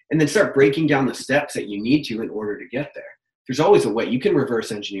 and then start breaking down the steps that you need to in order to get there. There's always a way. You can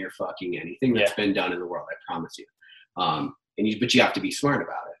reverse engineer fucking anything that's been done in the world, I promise you. But you have to be smart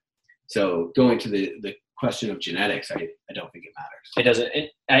about it. So going to the question of genetics, I don't think it matters. It doesn't.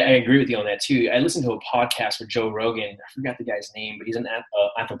 I agree with you on that too. I listened to a podcast with Joe Rogan. I forgot the guy's name, but he's an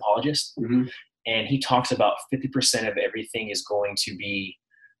anthropologist. Mm-hmm. And he talks about 50% of everything is going to be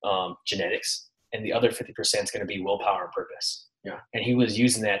genetics, and the other 50% is going to be willpower and purpose. Yeah. And he was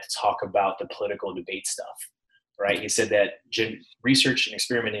using that to talk about the political debate stuff, right? He said that research and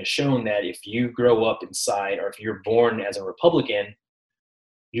experiment has shown that if you grow up inside, or if you're born as a Republican,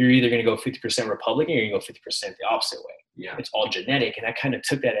 you're either going to go 50% Republican or you're going to go 50% the opposite way. Yeah. It's all genetic. And I kind of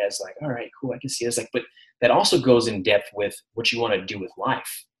took that as like, all right, cool, I can see this. Like, but that also goes in depth with what you want to do with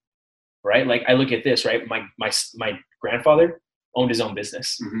life, right? Like, I look at this, right? My grandfather owned his own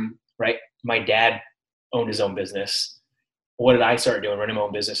business, mm-hmm. right? My dad owned his own business. What did I start doing? Running my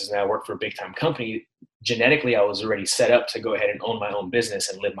own business, and I work for a big time company. genetically I was already set up to go ahead and own my own business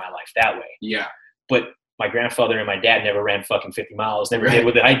and live my life that way. Yeah. But my grandfather and my dad never ran fucking 50 miles, never did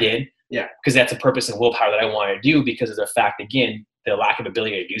what I did. Yeah. Because that's a purpose and willpower that I want to do, because of the fact, again, the lack of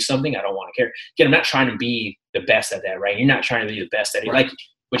ability to do something, I don't want to care. Again, I'm not trying to be the best at that, right? You're not trying to be the best at it. Right. Like,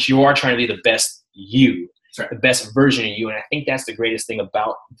 but you are trying to be the best you, right. the best version of you. And I think that's the greatest thing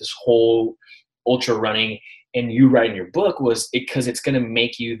about this whole ultra running and you writing your book was because it's going to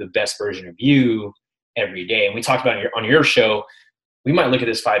make you the best version of you every day. And we talked about on your show, we might look at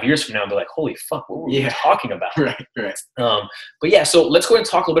this 5 years from now and be like, holy fuck, what were we talking about? Right. But yeah, so let's go ahead and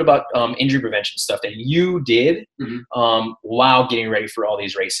talk a little bit about injury prevention stuff that you did while getting ready for all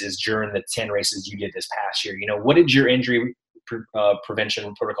these races during the 10 races you did this past year. You know, what did your injury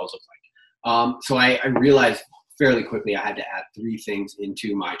prevention protocols look like? So I realized fairly quickly I had to add 3 things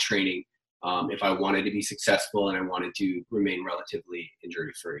into my training if I wanted to be successful and I wanted to remain relatively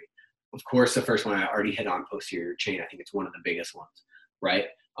injury-free. Of course, the first one I already hit on, posterior chain. I think it's one of the biggest ones, right?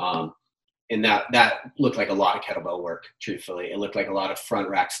 And that looked like a lot of kettlebell work, truthfully. It looked like a lot of front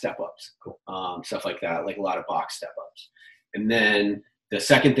rack step-ups, stuff like that, like a lot of box step-ups. And then the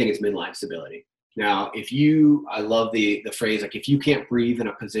second thing is midline stability. Now, I love the phrase, like, if you can't breathe in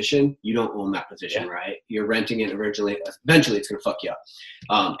a position, you don't own that position, right? You're renting it eventually it's going to fuck you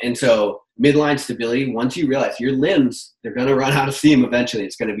up. And so midline stability, once you realize your limbs, they're going to run out of steam eventually,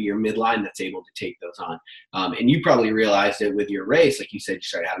 it's going to be your midline that's able to take those on. And you probably realized it with your race. Like you said, you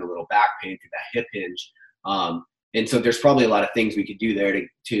started having a little back pain through that hip hinge. And so there's probably a lot of things we could do there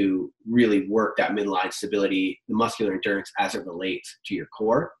to really work that midline stability, the muscular endurance as it relates to your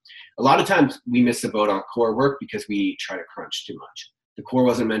core. A lot of times we miss the boat on core work because we try to crunch too much. The core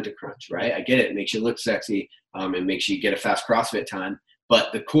wasn't meant to crunch, right? I get it. It makes you look sexy and makes you get a fast CrossFit time,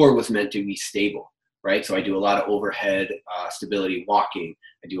 but the core was meant to be stable, right? So I do a lot of overhead stability walking.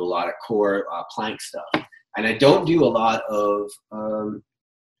 I do a lot of core plank stuff. And I don't do a lot of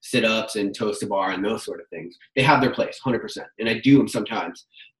sit-ups and toes to bar and those sort of things. They have their place, 100%. And I do them sometimes,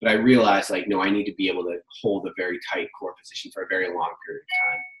 but I realize, like, no, I need to be able to hold a very tight core position for a very long period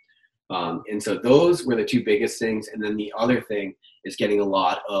of time. And so those were the 2 biggest things. And then the other thing is getting a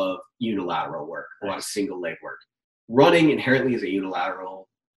lot of unilateral work, a lot of single leg work. Running inherently is a unilateral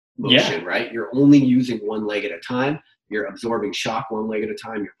motion, right? You're only using one leg at a time. You're absorbing shock one leg at a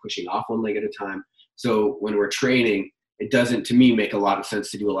time. You're pushing off one leg at a time. So when we're training, it doesn't, to me, make a lot of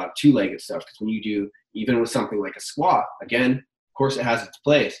sense to do a lot of 2-legged stuff, because when you do, even with something like a squat, again, of course it has its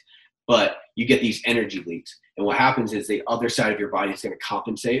place, but you get these energy leaks. And what happens is the other side of your body is going to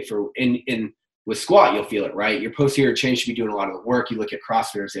compensate for, with squat, you'll feel it, right? Your posterior chain should be doing a lot of the work. You look at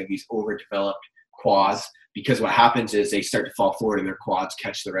CrossFitters, they have these overdeveloped quads, because what happens is they start to fall forward and their quads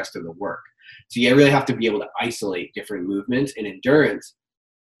catch the rest of the work. So you really have to be able to isolate different movements. And endurance,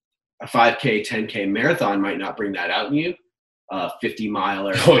 a 5K, 10K marathon might not bring that out in you. 50 mile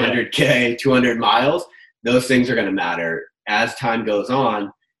or 100K, 200 miles, those things are going to matter as time goes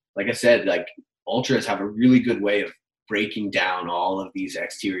on. Like I said, like, ultras have a really good way of breaking down all of these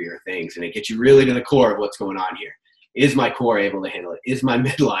exterior things, and it gets you really to the core of what's going on here. Is my core able to handle it? Is my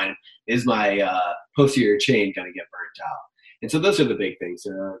midline, is my posterior chain going to get burnt out? And so those are the big things.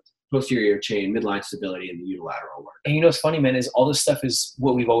 Posterior chain, midline stability, and the unilateral work. And you know what's funny, man, is all this stuff is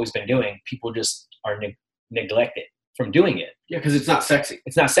what we've always been doing. People just are neglected from doing it. Yeah, because it's not sexy.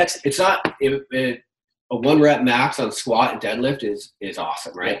 It's not sexy. It's not. A 1 rep max on squat and deadlift is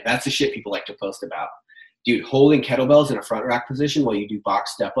awesome, right? Yeah. That's the shit people like to post about. Dude, holding kettlebells in a front rack position while you do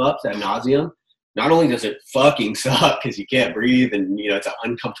box step ups ad nauseum, not only does it fucking suck because you can't breathe and, you know, it's an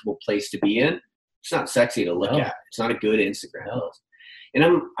uncomfortable place to be in, it's not sexy to look at. It's not a good Instagram post. And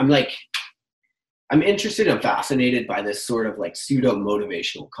I'm interested and fascinated by this sort of like pseudo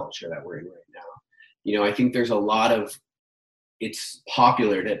motivational culture that we're in right now. You know, I think there's a lot of, it's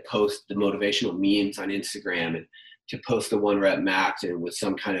popular to post the motivational memes on Instagram and to post the 1 rep max and with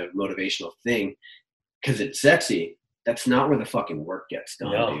some kind of motivational thing because it's sexy. That's not where the fucking work gets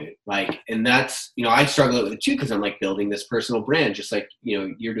done, dude. Like, and that's, you know, I struggle with it too, because I'm like building this personal brand, just like, you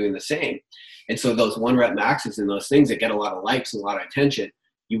know, you're doing the same. And so those 1 rep maxes and those things that get a lot of likes and a lot of attention,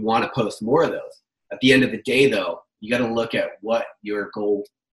 you want to post more of those. At the end of the day, though, you got to look at what your goal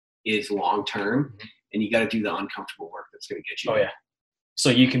is long term, and you got to do the uncomfortable work that's going to get you. Oh yeah, so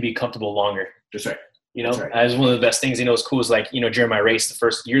you can be comfortable longer. That's right. You know, that was one of the best things. You know, what's cool is, like, you know, during my race, the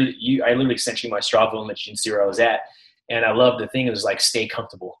first year, I literally sent you my Strava and let you see where I was at. And I love the thing is, like, stay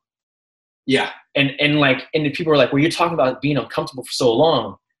comfortable. Yeah. And the people are like, well, you're talking about being uncomfortable for so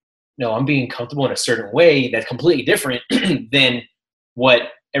long. No, I'm being comfortable in a certain way that's completely different than what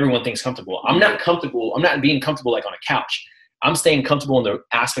everyone thinks comfortable. I'm not comfortable. I'm not being comfortable like on a couch. I'm staying comfortable in the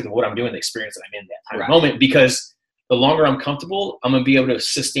aspect of what I'm doing, the experience that I'm in that time Right. moment, because the longer I'm comfortable, I'm going to be able to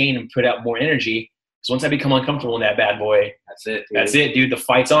sustain and put out more energy. Because once I become uncomfortable in that bad boy, That's it. Dude. that's it, dude. The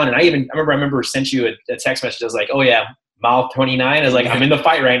fight's on. And I remember sent you a text message. I was like, oh yeah, mile 29. I was like, I'm in the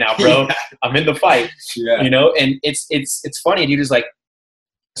fight right now, bro. Yeah. I'm in the fight. Yeah. You know, and it's funny, dude. Is like,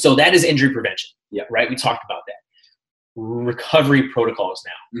 so that is injury prevention. Yeah. Right. We talked about that. Recovery protocols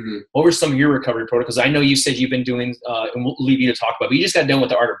now. Mm-hmm. What were some of your recovery protocols? I know you said you've been doing, and we'll leave you to talk about, but you just got done with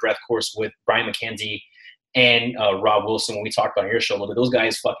the Art of Breath course with Brian McKenzie and Rob Wilson when we talked about your show. But those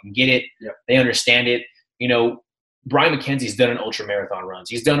guys fucking get it. Yep. They understand it. You know, Brian McKenzie's done an ultra marathon runs.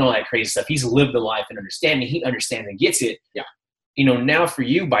 He's done all that crazy stuff. He's lived the life and understanding. He understands and gets it. Yeah. You know, now for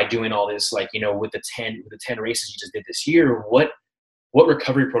you, by doing all this, like, you know, with the 10 races you just did this year, what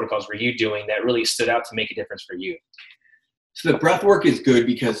recovery protocols were you doing that really stood out to make a difference for you? So the breath work is good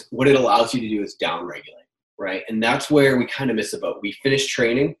because what it allows you to do is down-regulate, right? And that's where we kind of miss the boat. We finish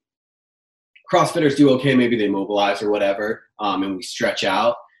training. CrossFitters do okay. Maybe they mobilize or whatever, and we stretch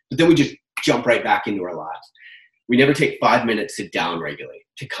out. But then we just jump right back into our lives. We never take 5 minutes to down-regulate,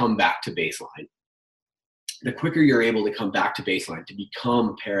 to come back to baseline. The quicker you're able to come back to baseline, to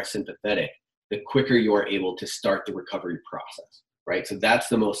become parasympathetic, the quicker you're able to start the recovery process, right? So that's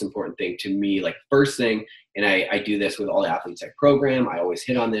the most important thing to me. Like, first thing, and I do this with all the athletes I program, I always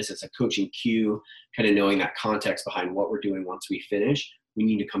hit on this as a coaching cue, kind of knowing that context behind what we're doing once we finish. We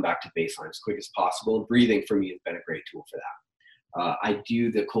need to come back to baseline as quick as possible. Breathing for me has been a great tool for that. I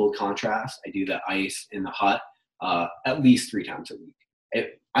do the cold contrast. I do the ice and the hot at least 3 times a week.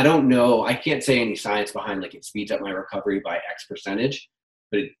 I don't know. I can't say any science behind like it speeds up my recovery by X percentage,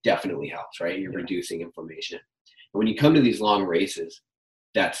 but it definitely helps, right? You're reducing inflammation. And when you come to these long races,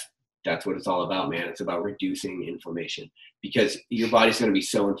 that's what it's all about, man. It's about reducing inflammation because your body's going to be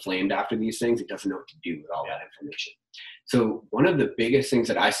so inflamed after these things, it doesn't know what to do with all that inflammation. So one of the biggest things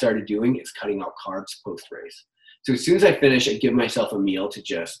that I started doing is cutting out carbs post-race. So as soon as I finish, I give myself a meal to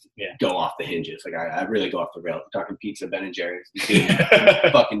just go off the hinges. Like I really go off the rails. I'm talking pizza, Ben and Jerry's,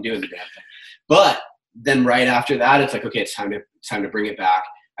 fucking doing the damn thing. But then right after that, it's like, okay, it's time to bring it back.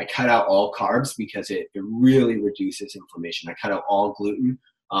 I cut out all carbs because it really reduces inflammation. I cut out all gluten.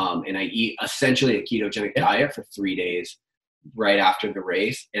 And I eat essentially a ketogenic diet for 3 days right after the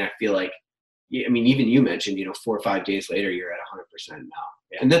race. And I feel like, I mean, even you mentioned, 4 or 5 days later, you're at 100% now.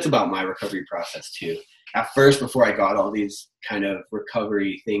 And that's about my recovery process too. At first, before I got all these kind of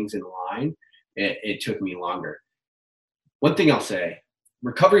recovery things in line, it took me longer. One thing I'll say,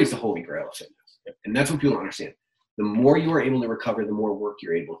 recovery is the holy grail of fitness. And that's what people don't understand. The more you are able to recover, the more work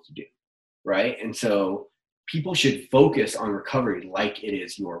you're able to do, right? And so people should focus on recovery like it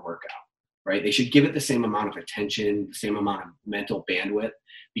is your workout, right? They should give it the same amount of attention, the same amount of mental bandwidth,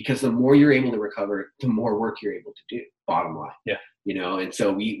 because the more you're able to recover, the more work you're able to do, bottom line. Yeah. And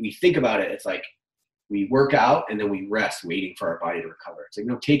so we think about it, it's like we work out and then we rest waiting for our body to recover. It's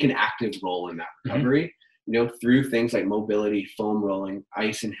like, take an active role in that recovery, through things like mobility, foam rolling,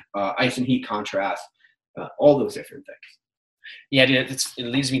 ice and heat contrast, all those different things. Yeah, dude, it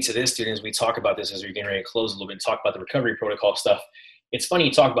leads me to this, dude, as we talk about this, as we're getting ready to close a little bit and talk about the recovery protocol stuff. It's funny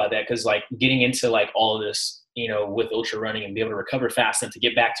you talk about that because, like, getting into, like, all of this, with ultra running and be able to recover fast and to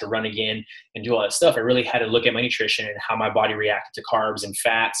get back to run again and do all that stuff, I really had to look at my nutrition and how my body reacted to carbs and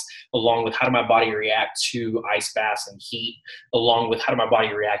fats, along with how did my body react to ice baths and heat, along with how did my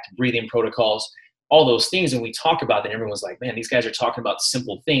body react to breathing protocols, all those things. And we talk about that. Everyone's like, man, these guys are talking about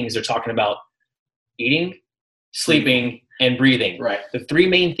simple things. They're talking about eating, sleeping, and breathing. Right. The 3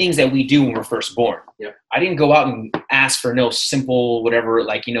 main things that we do when we're first born. Yep. I didn't go out and ask for no simple whatever,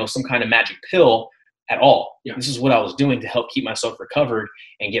 like, some kind of magic pill at all. Yeah. This is what I was doing to help keep myself recovered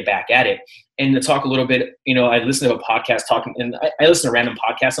and get back at it. And to talk a little bit, I listen to a podcast talking, and I listen to random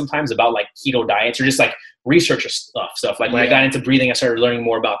podcasts sometimes about like keto diets or just like research stuff. Like when I got into breathing, I started learning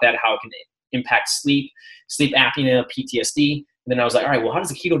more about that, how it can impact sleep apnea, PTSD. And then I was like, all right, well, how does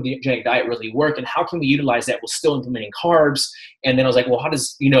the ketogenic diet really work? And how can we utilize that while still implementing carbs? And then I was like, well, how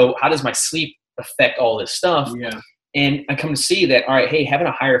does my sleep affect all this stuff? Yeah. And I come to see that, all right, hey, having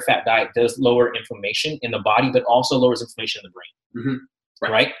a higher fat diet does lower inflammation in the body, but also lowers inflammation in the brain.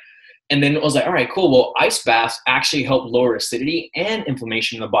 Mm-hmm. Right? And then I was like, all right, cool. Well, ice baths actually help lower acidity and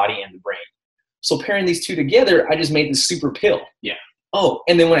inflammation in the body and the brain. So pairing these two together, I just made this super pill. Yeah. Oh,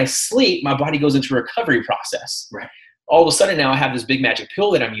 and then when I sleep, my body goes into a recovery process. Right. All of a sudden now I have this big magic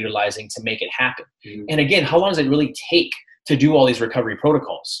pill that I'm utilizing to make it happen. Mm-hmm. And again, how long does it really take to do all these recovery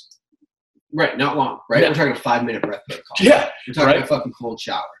protocols? Right, not long, right? We're talking a 5-minute breath protocol. Yeah. We're talking a fucking cold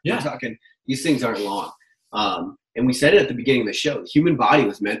shower. Yeah. We're talking, these things aren't long. And we said it at the beginning of the show. The human body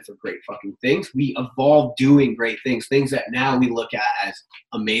was meant for great fucking things. We evolved doing great things that now we look at as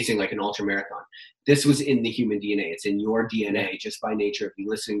amazing, like an ultra marathon. This was in the human DNA. It's in your DNA just by nature of you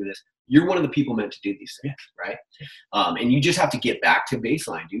listening to this. You're one of the people meant to do these things, right? And you just have to get back to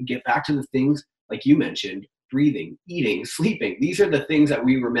baseline, dude. Get back to the things like you mentioned, breathing, eating, sleeping. These are the things that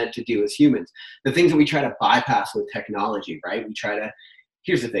we were meant to do as humans. The things that we try to bypass with technology, right?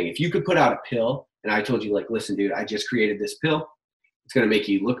 Here's the thing. If you could put out a pill and I told you, like, listen, dude, I just created this pill. It's going to make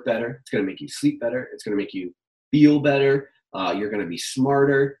you look better. It's going to make you sleep better. It's going to make you feel better. You're going to be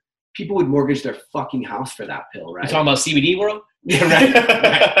smarter. People would mortgage their fucking house for that pill, right? You talking about CBD world? Yeah,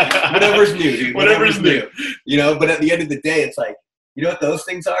 right. Whatever's new, dude. Whatever's new. You know, but at the end of the day, it's like, you know what those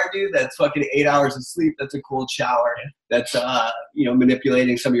things are, dude? That's fucking 8 hours of sleep. That's a cold shower. That's,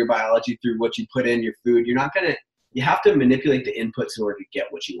 manipulating some of your biology through what you put in your food. You have to manipulate the inputs in order to get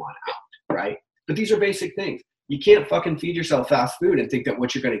what you want out, right? But these are basic things. You can't fucking feed yourself fast food and think that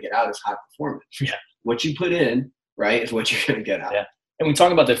what you're going to get out is high performance. Yeah. What you put in, right, is what you're going to get out. Yeah. And we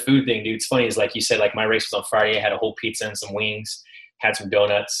talk about the food thing, dude. It's funny. Is like you said, like my race was on Friday. I had a whole pizza and some wings, had some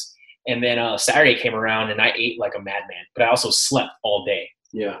donuts. And then Saturday came around and I ate like a madman, but I also slept all day.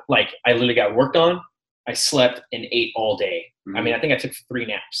 Yeah. Like I literally got worked on. I slept and ate all day. Mm-hmm. I mean, I think I took 3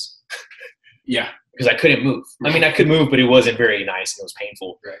 naps. Yeah. Because I couldn't move. I mean, I could move, but it wasn't very nice. It was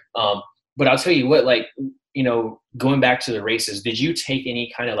painful. Right. But I'll tell you what, like, going back to the races, did you take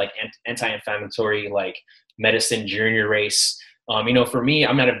any kind of like anti-inflammatory like medicine during your race? For me,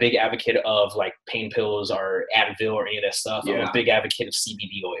 I'm not a big advocate of like pain pills or Advil or any of that stuff. Yeah. I'm a big advocate of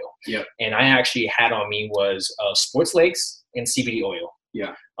CBD oil. Yeah. And I actually had on me was Sports Legs and CBD oil.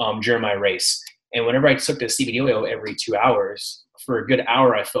 Yeah. During my race. And whenever I took the CBD oil every 2 hours, for a good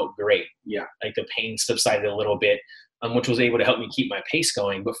hour, I felt great. Yeah. Like the pain subsided a little bit, which was able to help me keep my pace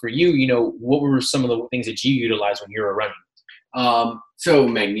going. But for you, what were some of the things that you utilized when you were running? So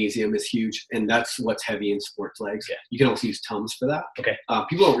magnesium is huge, and that's what's heavy in Sports Legs. Yeah. You can also use Tums for that. Okay.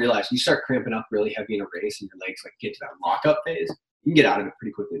 People don't realize you start cramping up really heavy in a race and your legs like get to that lockup phase. You can get out of it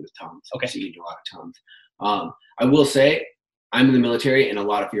pretty quickly with Tums. Okay. So you can do a lot of Tums. I will say I'm in the military, and a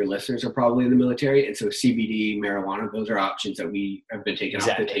lot of your listeners are probably in the military. And so CBD, marijuana, those are options that we have been taking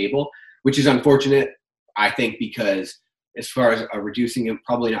off the table, which is unfortunate, I think, because as far as reducing it,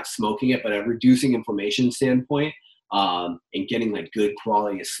 probably not smoking it, but a reducing inflammation standpoint, and getting like good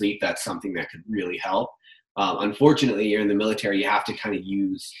quality of sleep, that's something that could really help. Unfortunately, you're in the military, you have to kind of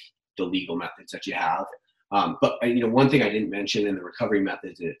use the legal methods that you have. But one thing I didn't mention in the recovery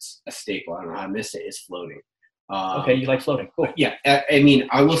methods, it's a staple, I don't know how I missed it, is floating. Okay, you like floating. Cool. Yeah, I mean,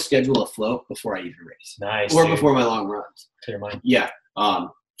 I will schedule a float before I even race. Nice. Or before my long runs. Clear mind. Yeah,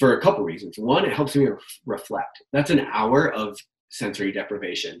 for a couple reasons. One, it helps me reflect. That's an hour of sensory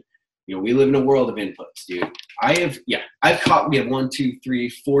deprivation. We live in a world of inputs, dude. We have 1, 2, 3,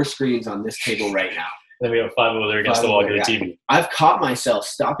 4 screens on this table right now. Then we have 5 over there against the wall to the TV. I've caught myself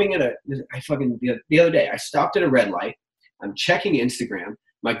stopping the other day, I stopped at a red light. I'm checking Instagram.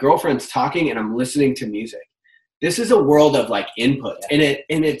 My girlfriend's talking and I'm listening to music. This is a world of like input, and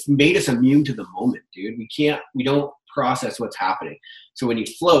it's made us immune to the moment, dude. We don't process what's happening. So when you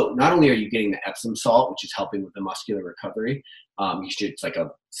float, not only are you getting the Epsom salt, which is helping with the muscular recovery, it's like a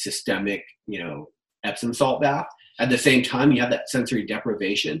systemic, Epsom salt bath. At the same time, you have that sensory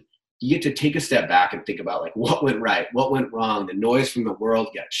deprivation. You get to take a step back and think about like what went right, what went wrong. The noise from the world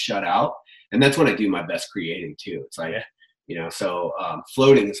gets shut out, and that's when I do my best creating too. It's like, so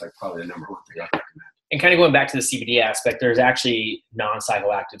floating is like probably the number one thing I recommend. And kind of going back to the CBD aspect, there's actually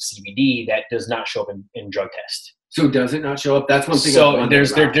non-psychoactive CBD that does not show up in drug tests. So does it not show up? That's one thing. So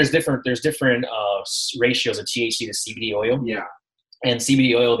there's different ratios of THC to CBD oil. Yeah. And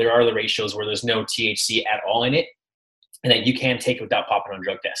CBD oil, there are the ratios where there's no THC at all in it, and that you can take it without popping on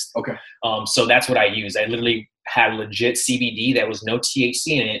drug test. Okay. So that's what I use. I literally had legit CBD that was no THC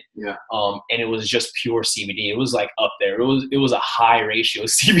in it. Yeah. And it was just pure CBD. It was like up there. It was a high ratio of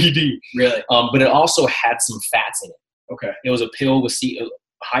CBD. Really? But it also had some fats in it. Okay. It was a pill with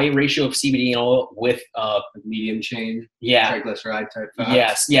high ratio of CBD and oil with medium chain. Yeah. Triglyceride type fats.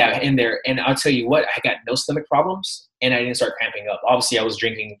 Yes. Yeah. In there. And I'll tell you what, I got no stomach problems and I didn't start cramping up. Obviously I was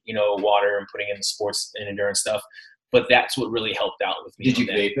drinking, water and putting in the sports and endurance stuff, but that's what really helped out with me. Did you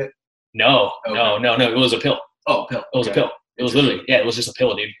vape it? No, okay. No. It was a pill. Oh, pill. It was a pill. It was literally, it was just a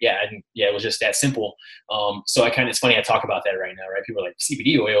pill, dude. Yeah. It was just that simple. So it's funny I talk about that right now, right? People are like,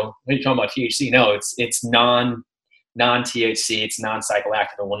 CBD oil, what are you talking about THC? No, it's non-THC, it's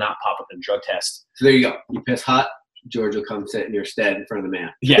non-psychoactive and will not pop up in a drug test. So there you go. You piss hot, George will come sit in your stead in front of the man.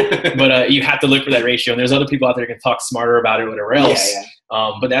 Yeah, but you have to look for that ratio. And there's other people out there that can talk smarter about it or whatever else. Yeah.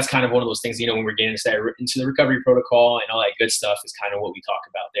 But that's kind of one of those things, when we're getting into the recovery protocol and all that good stuff is kind of what we talk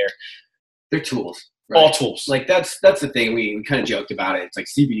about there. They're tools. Right? All tools. Like that's the thing. We kind of joked about it. It's like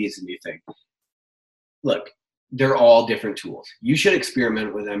CBD is a new thing. Look, they're all different tools. You should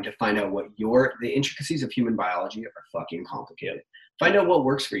experiment with them to find out what the intricacies of human biology are fucking complicated. Find out what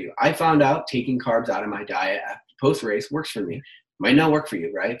works for you. I found out taking carbs out of my diet post-race works for me. Might not work for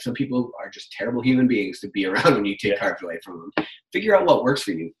you, right? Some people are just terrible human beings to be around when you take carbs away from them. Figure out what works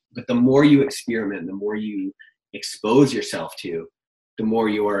for you. But the more you experiment, the more you expose yourself to, the more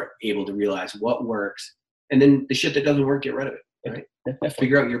you're able to realize what works. And then the shit that doesn't work, get rid of it, right?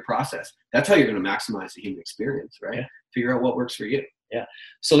 Figure out your process. That's how you're going to maximize the human experience, right? Yeah. Figure out what works for you. Yeah.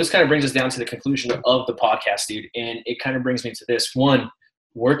 So this kind of brings us down to the conclusion of the podcast, dude. And it kind of brings me to this. One,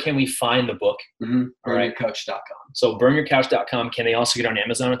 where can we find the book? Burnyourcouch.com. So burnyourcouch.com. Can they also get on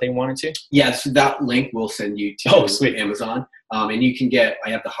Amazon if they wanted to? Yeah, so that link will send you to Amazon. And you can I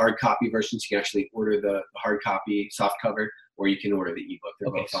have the hard copy versions. You can actually order the hard copy soft cover, or you can order the ebook.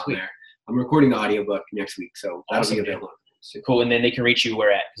 They're both on there. I'm recording the audiobook next week, so that'll be available. Cool. And then they can reach you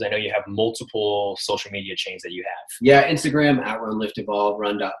where at? Because I know you have multiple social media chains that you have. Yeah, Instagram at RunLiftEvolve,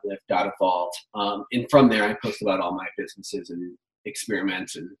 run.lift.evolve. And from there, I post about all my businesses and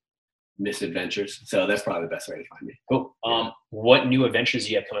experiments and misadventures. So that's probably the best way to find me. Cool. What new adventures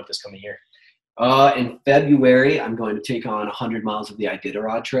do you have coming up this coming year? In February, I'm going to take on 100 miles of the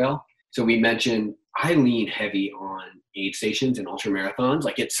Iditarod Trail. So we mentioned I lean heavy on aid stations and ultra marathons.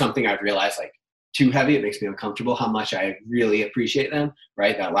 Like it's something I've realized too heavy. It makes me uncomfortable how much I really appreciate them,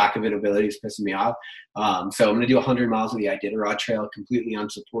 right? That lack of ability is pissing me off. So I'm going to do 100 miles of the Iditarod Trail completely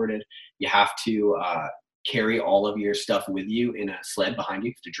unsupported. You have to carry all of your stuff with you in a sled behind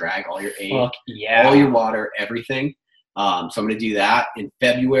you to drag all your aid, all your water, everything. So I'm going to do that in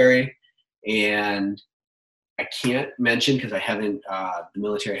February. And I can't mention because I haven't, the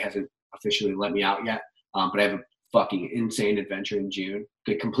military hasn't officially let me out yet. But I have a fucking insane adventure in June.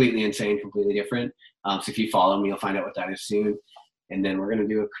 Completely insane, completely different. So if you follow me, you'll find out what that is soon. And then we're going to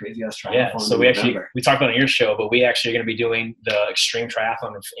do a crazy ass triathlon. Yeah, so we talked about it on your show, but we actually are going to be doing the extreme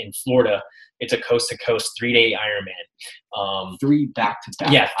triathlon in Florida. It's a coast-to-coast 3-day Ironman. 3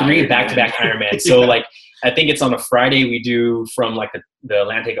 back-to-back. Yeah, 3 back-to-back Ironman. So I think it's on a Friday. We do from the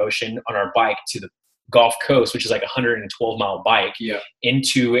Atlantic Ocean on our bike to the Gulf Coast, which is like a 112-mile bike. Yeah.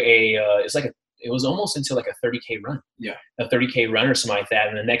 Into it was almost into like a 30K run. Yeah. A 30K run or something like that.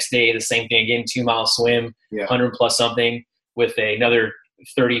 And the next day, the same thing again, 2-mile swim, 100 plus something with another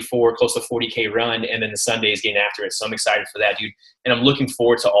 34, close to 40K run. And then the Sunday is getting after it. So I'm excited for that, dude. And I'm looking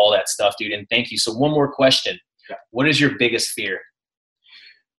forward to all that stuff, dude. And thank you. So one more question. Yeah. What is your biggest fear?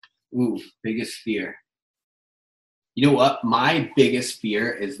 Ooh, biggest fear. You know what? My biggest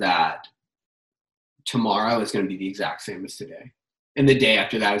fear is that tomorrow is going to be the exact same as today. And the day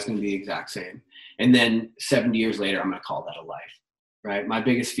after that is going to be the exact same. And then 70 years later, I'm going to call that a life, right? My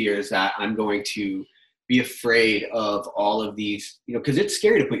biggest fear is that I'm going to be afraid of all of these, because it's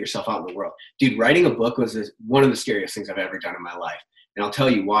scary to put yourself out in the world. Dude, writing a book was one of the scariest things I've ever done in my life. And I'll tell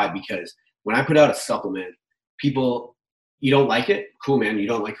you why, because when I put out a supplement, people, you don't like it? Cool, man. You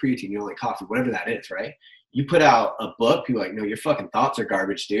don't like creatine, you don't like coffee, whatever that is, right? You put out a book, people are like, no, your fucking thoughts are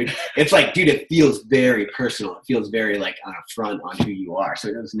garbage, dude. It's like, dude, it feels very personal. It feels very on a front on who you are. So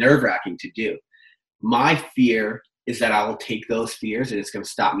it was nerve-wracking to do. My fear is that I will take those fears and it's going to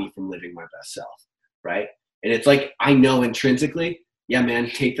stop me from living my best self, right? And it's like, I know intrinsically, yeah, man,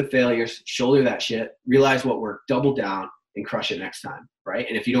 take the failures, shoulder that shit, realize what worked, double down, and crush it next time, right?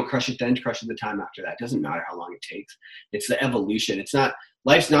 And if you don't crush it then, crush it the time after that. It doesn't matter how long it takes. It's the evolution. It's not,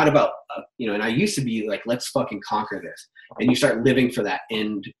 life's not about, and I used to be like, let's fucking conquer this. And you start living for that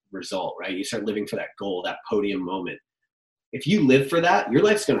end result, right? You start living for that goal, that podium moment. If you live for that, your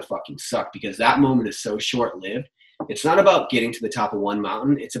life's going to fucking suck because that moment is so short-lived. It's not about getting to the top of one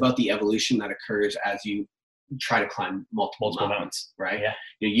mountain. It's about the evolution that occurs as you try to climb multiple mountains, right? Yeah.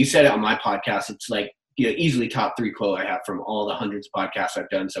 You said it on my podcast. It's like, easily top 3 quote I have from all the hundreds of podcasts I've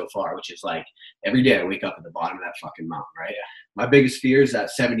done so far, which is like, every day I wake up at the bottom of that fucking mountain, right? Yeah. My biggest fear is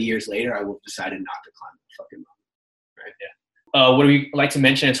that 70 years later, I will have decided not to climb the fucking mountain, right? Yeah. What we like to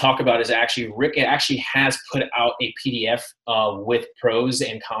mention and talk about is actually, Rick actually has put out a PDF with pros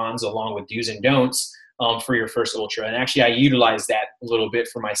and cons along with do's and don'ts for your first ultra. And actually I utilized that a little bit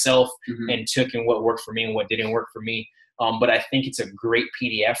for myself and took in what worked for me and what didn't work for me. But I think it's a great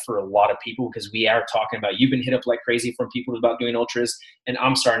PDF for a lot of people because we are talking about, you've been hit up like crazy from people about doing ultras, and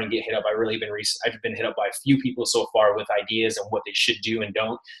I'm starting to get hit up. I've been hit up by a few people so far with ideas and what they should do and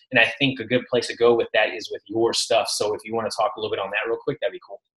don't. And I think a good place to go with that is with your stuff. So if you want to talk a little bit on that real quick, that'd be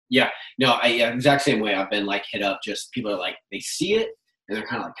cool. Yeah, no, exact same way. I've been like hit up, just people are like, they see it and they're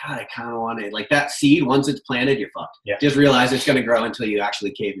kind of like, God, I kind of want it. Like that seed, once it's planted, you're fucked. Yeah. Just realize it's going to grow until you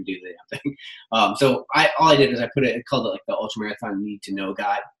actually cave and do the damn thing. So all I did is I called it like the Ultramarathon Need to Know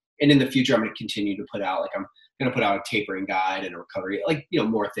Guide. And in the future, I'm going to continue to put out, like I'm going to put out a tapering guide and a recovery, like, you know,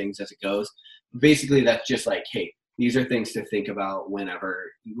 more things as it goes. Basically, that's just like, hey, these are things to think about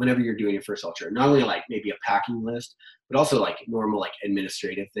whenever you're doing your first ultra. Not only like maybe a packing list, but also like normal like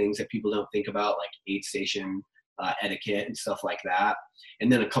administrative things that people don't think about, like aid station etiquette and stuff like that.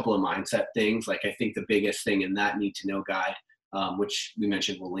 And then a couple of mindset things. Like I think the biggest thing in that Need to Know guide, which we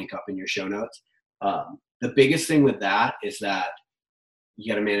mentioned will link up in your show notes. The biggest thing with that is that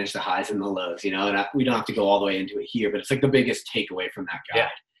you got to manage the highs and the lows, you know, and we don't have to go all the way into it here, but it's like the biggest takeaway from that guide. Yeah.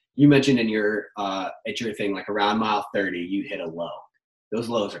 You mentioned in your at your thing, like around mile 30, you hit a low. Those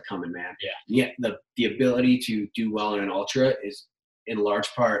lows are coming, man. Yeah. Yeah. The ability to do well in an ultra is in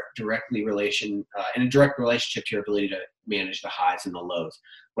large part in a direct relationship to your ability to manage the highs and the lows.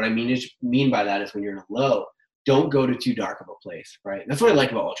 What I mean by that is when you're in a low, don't go to too dark of a place, right? That's what I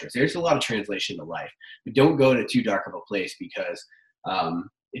like about ultras. There's a lot of translation to life, but don't go to too dark of a place because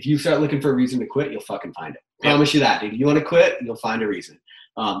if you start looking for a reason to quit, you'll fucking find it. I promise you that, dude. You want to quit, you'll find a reason.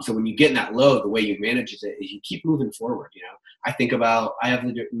 So when you get in that low, the way you manage it is you keep moving forward. You know, I have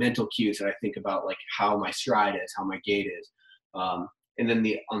the mental cues that I think about, like how my stride is, how my gait is. And then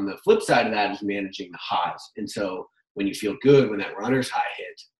on the flip side of that is managing the highs. And so when you feel good, when that runner's high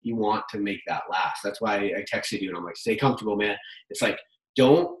hits, you want to make that last. That's why I texted you and I'm like, stay comfortable, man. It's like,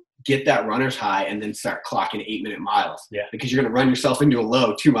 don't get that runner's high and then start clocking 8-minute miles. Yeah. Because you're going to run yourself into a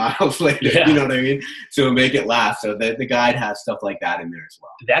low 2 miles later. Yeah. You know what I mean? So make it last. So the guide has stuff like that in there as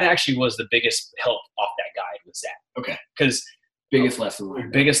well. That actually was the biggest help off that guide was that. Okay. Because biggest lesson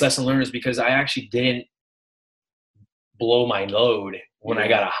learned is because I actually didn't blow my load when I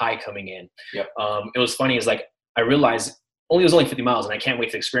got a high coming in. Yep. It was funny is like I realized it was only 50 miles and I can't wait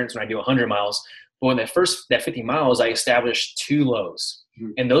to experience when I do 100 miles. But when that 50 miles, I established 2 lows.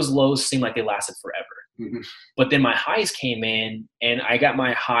 Mm-hmm. And those lows seemed like they lasted forever. Mm-hmm. But then my highs came in and I got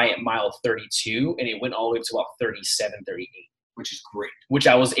my high at mile 32 and it went all the way to about 37, 38. Which is great. Which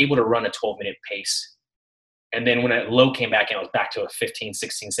I was able to run a 12-minute pace. And then when that low came back in, I was back to a 15,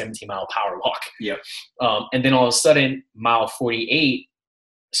 16, 17 mile power walk. Yep. And then all of a sudden, mile 48,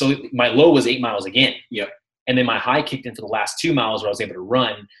 so my low was 8 miles again. Yep. And then my high kicked into the last 2 miles where I was able to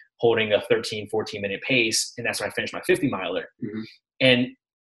run holding a 13, 14-minute pace. And that's when I finished my 50-miler. Mm-hmm. And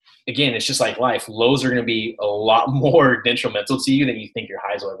again, it's just like life. Lows are going to be a lot more detrimental to you than you think your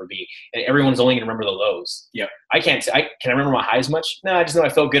highs will ever be. And everyone's only going to remember the lows. Yep. Can I remember my highs much? No, I just know I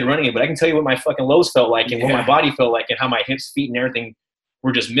felt good running it. But I can tell you what my fucking lows felt like and what my body felt like and how my hips, feet, and everything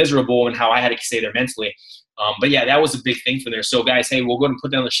were just miserable and how I had to stay there mentally. But yeah, that was a big thing for there. So guys, hey, we'll go ahead and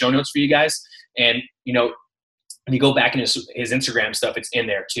put down the show notes for you guys. And, you know, when you go back in his Instagram stuff, it's in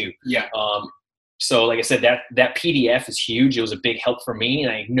there too. Yeah. So like I said, that PDF is huge. It was a big help for me,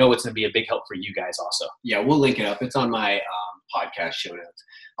 and I know it's going to be a big help for you guys also. Yeah, we'll link it up. It's on my podcast show notes.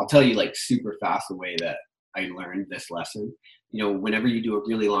 I'll tell you like super fast the way that I learned this lesson. You know, whenever you do a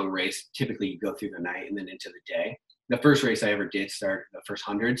really long race, typically you go through the night and then into the day. The first race I ever did the first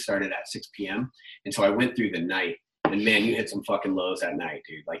 100 started at 6 p.m. And so I went through the night, and man, you hit some fucking lows at night,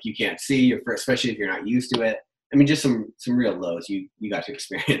 dude. Like you can't see, especially if you're not used to it. I mean, just some real lows. You got to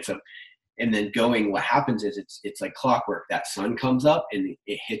experience them. And then what happens is it's like clockwork. That sun comes up and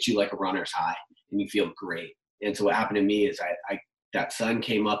it hits you like a runner's high and you feel great. And so what happened to me is that sun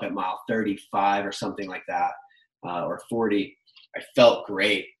came up at mile 35 or something like that, or 40. I felt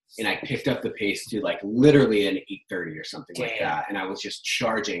great. And I picked up the pace to like literally an 8:30 or something like that. And I was just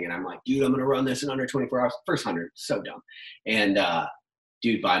charging and I'm like, dude, I'm going to run this in under 24 hours. First 100, so dumb. And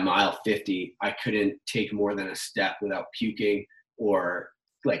dude, by mile 50, I couldn't take more than a step without puking or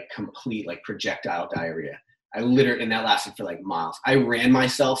like complete like projectile diarrhea. And that lasted for like miles. I ran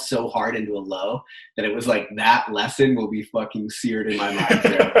myself so hard into a low that it was like that lesson will be fucking seared in my mind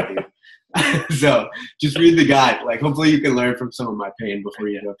forever. So just read the guide. Like hopefully you can learn from some of my pain before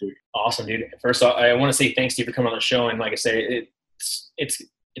you go through it. Awesome, dude. First off, I want to say thanks to you for coming on the show. And like I said,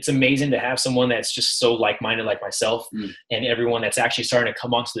 it's amazing to have someone that's just so like-minded like myself and everyone that's actually starting to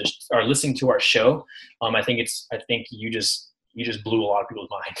come onto this or listening to our show. I think you just blew a lot of people's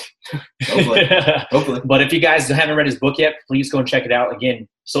mind. Hopefully. But if you guys haven't read his book yet, please go and check it out. Again,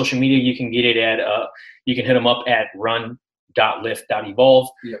 social media, you can get it at, you can hit him up at run.lift.evolve.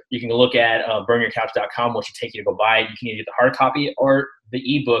 Yep. You can look at burnyourcouch.com, which will take you to go buy it. You can either get the hard copy or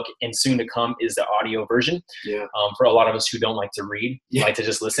the ebook, and soon to come is the audio version. Yeah. For a lot of us who don't like to read, like to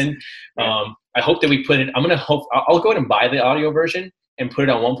just listen. Yeah. I hope that we put it, I'll go ahead and buy the audio version. and put it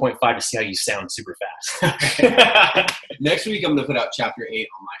on 1.5 to see how you sound super fast. Next week, I'm going to put out chapter 8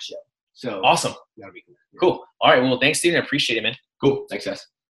 on my show. So awesome. That'll be cool. Cool. All right. Well, thanks, Steven. I appreciate it, man. Cool. Thanks, guys.